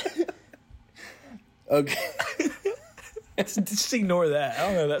 Okay. Just ignore that. I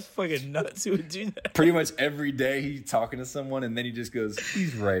don't know. That's fucking nuts. Who would do that? Pretty much every day he's talking to someone and then he just goes,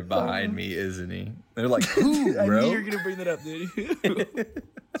 he's right behind me, isn't he? They're like, who, I bro? knew you were gonna bring that up, dude.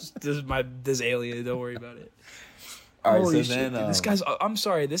 This alien. Don't worry about it. All right, Holy so shit, then, dude. This guy's. I'm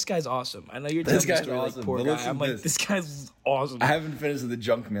sorry. This guy's awesome. I know you're telling This me guy's story awesome, like poor but guy. listen I'm to like, this. this guy's awesome. I haven't finished the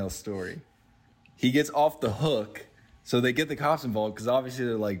junk mail story. He gets off the hook, so they get the cops involved because obviously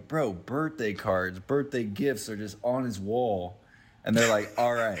they're like, bro, birthday cards, birthday gifts are just on his wall. And they're like,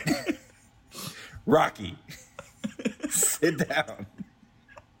 all right, Rocky, sit down.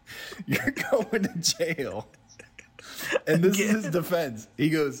 You're going to jail. And this is his defense. He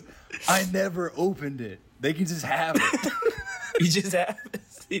goes, I never opened it. They can just have it. He just has.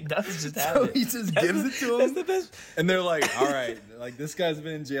 He does just have So it. he just gives it to That's him. the best. And they're like, all right, like this guy's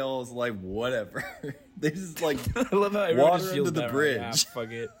been in jail his life, whatever. They just like I love how everyone water just under feels the that bridge. Right.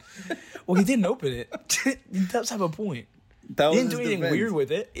 Fuck it. Well, he didn't open it. He does have a point. That He was didn't do his anything defense. weird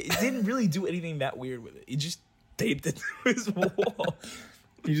with it. It didn't really do anything that weird with it. He just taped it to his wall.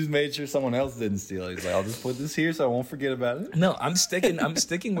 He just made sure someone else didn't steal it. He's like, I'll just put this here so I won't forget about it. No, I'm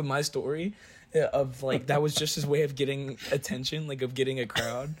sticking with my story of like that was just his way of getting attention, like of getting a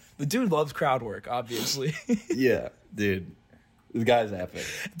crowd. The dude loves crowd work, obviously. Yeah, dude. This guy's epic.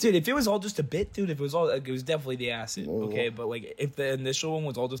 Dude, if it was all just a bit, dude, if it was all, like, it was definitely the acid, okay? But like, if the initial one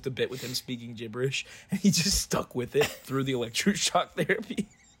was all just a bit with him speaking gibberish, and he just stuck with it through the electroshock therapy,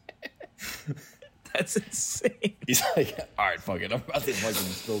 that's insane. He's like, all right, fuck it. I'm about to fucking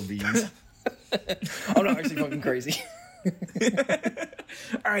spill beans. I'm not actually fucking crazy.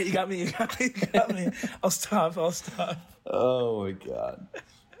 All right, you got me. I'll stop. Oh my god.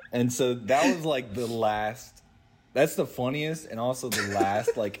 And so that was like the last. That's the funniest and also the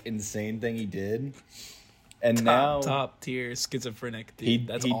last like insane thing he did. And now Top tier schizophrenic, dude. he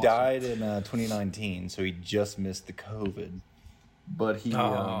That's he awesome. died in 2019, so he just missed the COVID. But he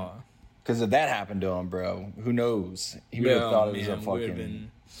because if that happened to him, bro, who knows? He would have thought it was a fucking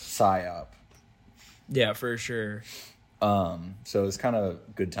psyop. Yeah, for sure. So it's kind of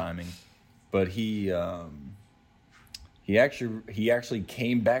good timing. But he actually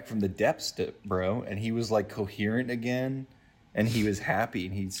came back from the depths, bro, and he was like coherent again, and he was happy,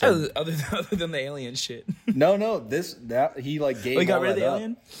 and he said, Other than the alien shit. no, he like gave he got all rid of that the up,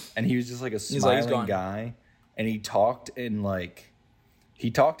 alien? and he was just like a he's smiling gone. guy, and he talked in like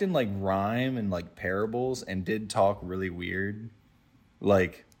rhyme and like parables, and did talk really weird,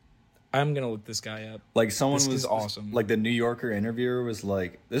 like. I'm gonna look this guy up. Like someone This was is awesome. Like the New Yorker interviewer was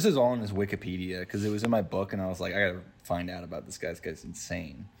like, "This is all in his Wikipedia because it was in my book," and I was like, "I gotta find out about this guy. This guy's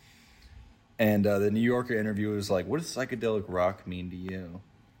insane." And the New Yorker interviewer was like, "What does psychedelic rock mean to you?"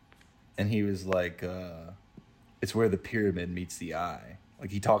 And he was like, "It's where the pyramid meets the eye."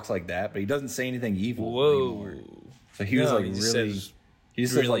 Like he talks like that, but he doesn't say anything evil anymore. So he was like he just really, says he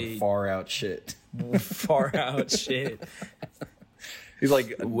just says really- like far out shit. far out shit. He's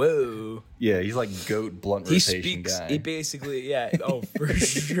like, Whoa. yeah, he's like goat blunt He rotation speaks. guy. He basically, yeah. Oh, for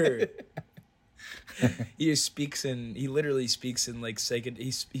sure. He just speaks in. He literally speaks in like second.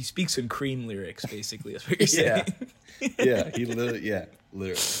 He speaks in Cream lyrics. Basically, that's what you're saying. Yeah,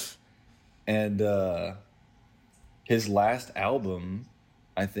 literally. And his last album,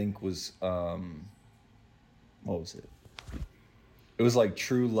 I think, was what was it? It was like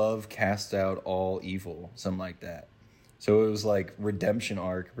True Love Cast Out All Evil, something like that. So it was like redemption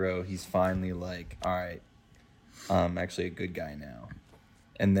arc, bro. He's finally like, all right, I'm actually a good guy now.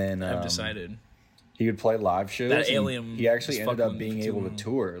 And then I've decided. he would play live shows. That and alien he actually is ended up fucking being able to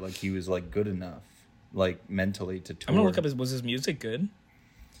tour. Like he was like good enough, like mentally to tour. I'm gonna look up was his music good?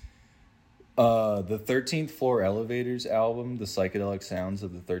 The 13th Floor Elevators album, the psychedelic sounds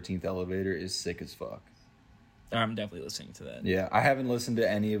of the 13th elevator, is sick as fuck. I'm definitely listening to that. Yeah, I haven't listened to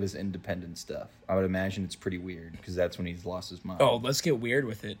any of his independent stuff. I would imagine it's pretty weird because that's when he's lost his mind. Oh, let's get weird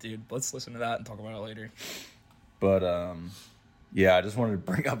with it, dude. Let's listen to that and talk about it later. But Yeah, I just wanted to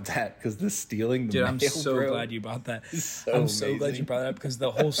bring up that because the stealing the Dude, mail, I'm so bro, glad you brought that. is so I'm so glad amazing. you brought it up because the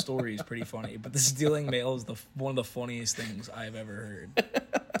whole story is pretty funny. But the stealing mail is one of the funniest things I've ever heard.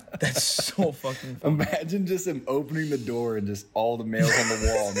 That's so fucking funny. Imagine just him opening the door and just all the mail's on the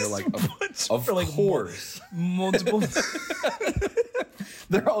wall, and they're like, of For, like, course. Multiple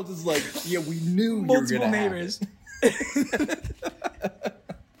They're all just like, yeah, we knew you were multiple gonna neighbors.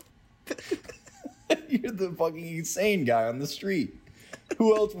 You're the fucking insane guy on the street.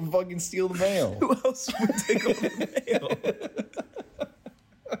 Who else would fucking steal the mail? Who else would take over the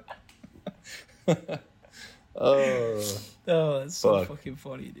mail? Oh, that's so Fuck. fucking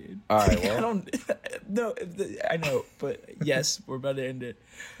funny, dude. All right, well. I don't. No, I know, but yes, we're about to end it.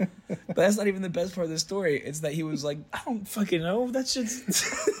 But that's not even the best part of the story. It's that he was like, I don't fucking know. That's just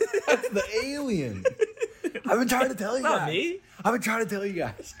That's the alien. I've been trying to tell you not guys. me. I've been trying to tell you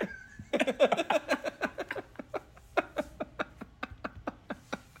guys.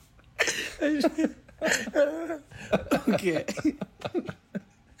 Okay.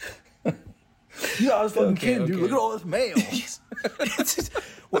 Yeah, I was fucking Okay, kidding, dude. okay. Look at all this mail.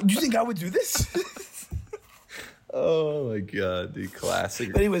 What, do you think I would do this? Oh my god, dude,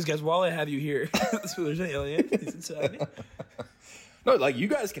 classic. But anyways, guys, while I have you here, so there's an alien. He's inside me. No, like you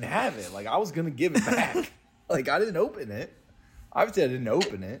guys can have it. Like I was gonna give it back. Like I didn't open it. Obviously, I didn't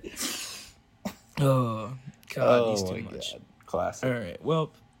open it. Oh God, he's too my much. God. Classic. All right,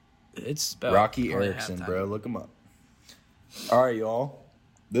 well, it's about Rocky probably Erickson, halftime. bro. Look him up. All right, y'all.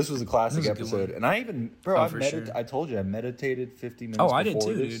 This was a classic This was a good episode, one. and I even, bro, Oh, I for sure. I told you I meditated 50 minutes. Oh, I did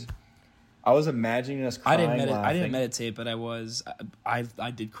before too, this. dude. I was imagining us I crying, didn't laughing. meditate, but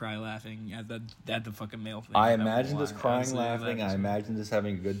I did cry laughing at the fucking mail thing. I I'm not gonna imagined us lie. crying, Honestly, laughing. I was- imagined us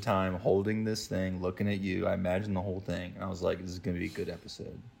having a good time, holding this thing, looking at you. I imagined the whole thing, and I was like, "This is gonna be a good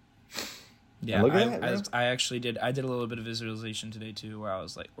episode." Yeah, Look at that, man. I actually did. I did a little bit of visualization today too, where I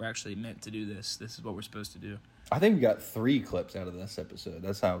was like, "We're actually meant to do this. This is what we're supposed to do." I think we got 3 clips out of this episode.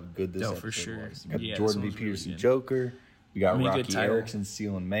 That's how good this Oh, episode for sure. was. We got Yeah, the Jordan this B. one's really Peterson good. Joker. We got I mean, good Rocky title. Erickson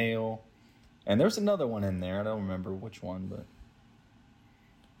stealing mail. And there's another one in there. I don't remember which one, but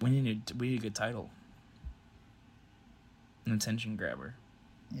We need a good title. An attention grabber.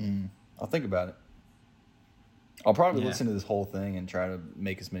 I'll think about it. I'll probably Yeah. listen to this whole thing and try to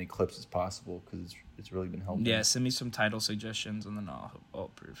make as many clips as possible because it's really been helpful. Yeah, send me some title suggestions and then I'll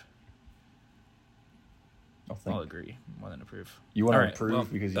approve. I'll agree. More than approve. You want to All right, approve well,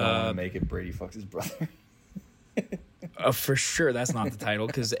 because you don't want to make it Brady fucks his brother. For sure, that's not the title.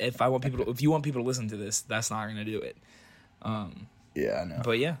 Because if you want people to listen to this, that's not going to do it. Yeah, I know.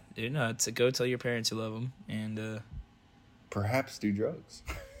 But yeah, dude, no, to go tell your parents you love them and Perhaps do drugs.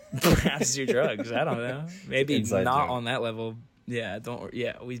 perhaps do drugs. I don't know. Maybe Inside not joke. on that level. Yeah, don't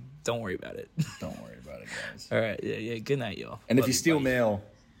worry about it. Don't worry about it, guys. All right, yeah. Good night, y'all. And if Love you steal buddy. mail,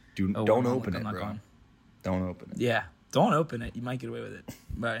 Oh, don't I'm open it, not bro. going. Don't open it. Yeah, don't open it. You might get away with it.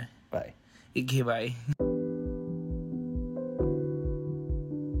 Bye. Bye. Okay, bye.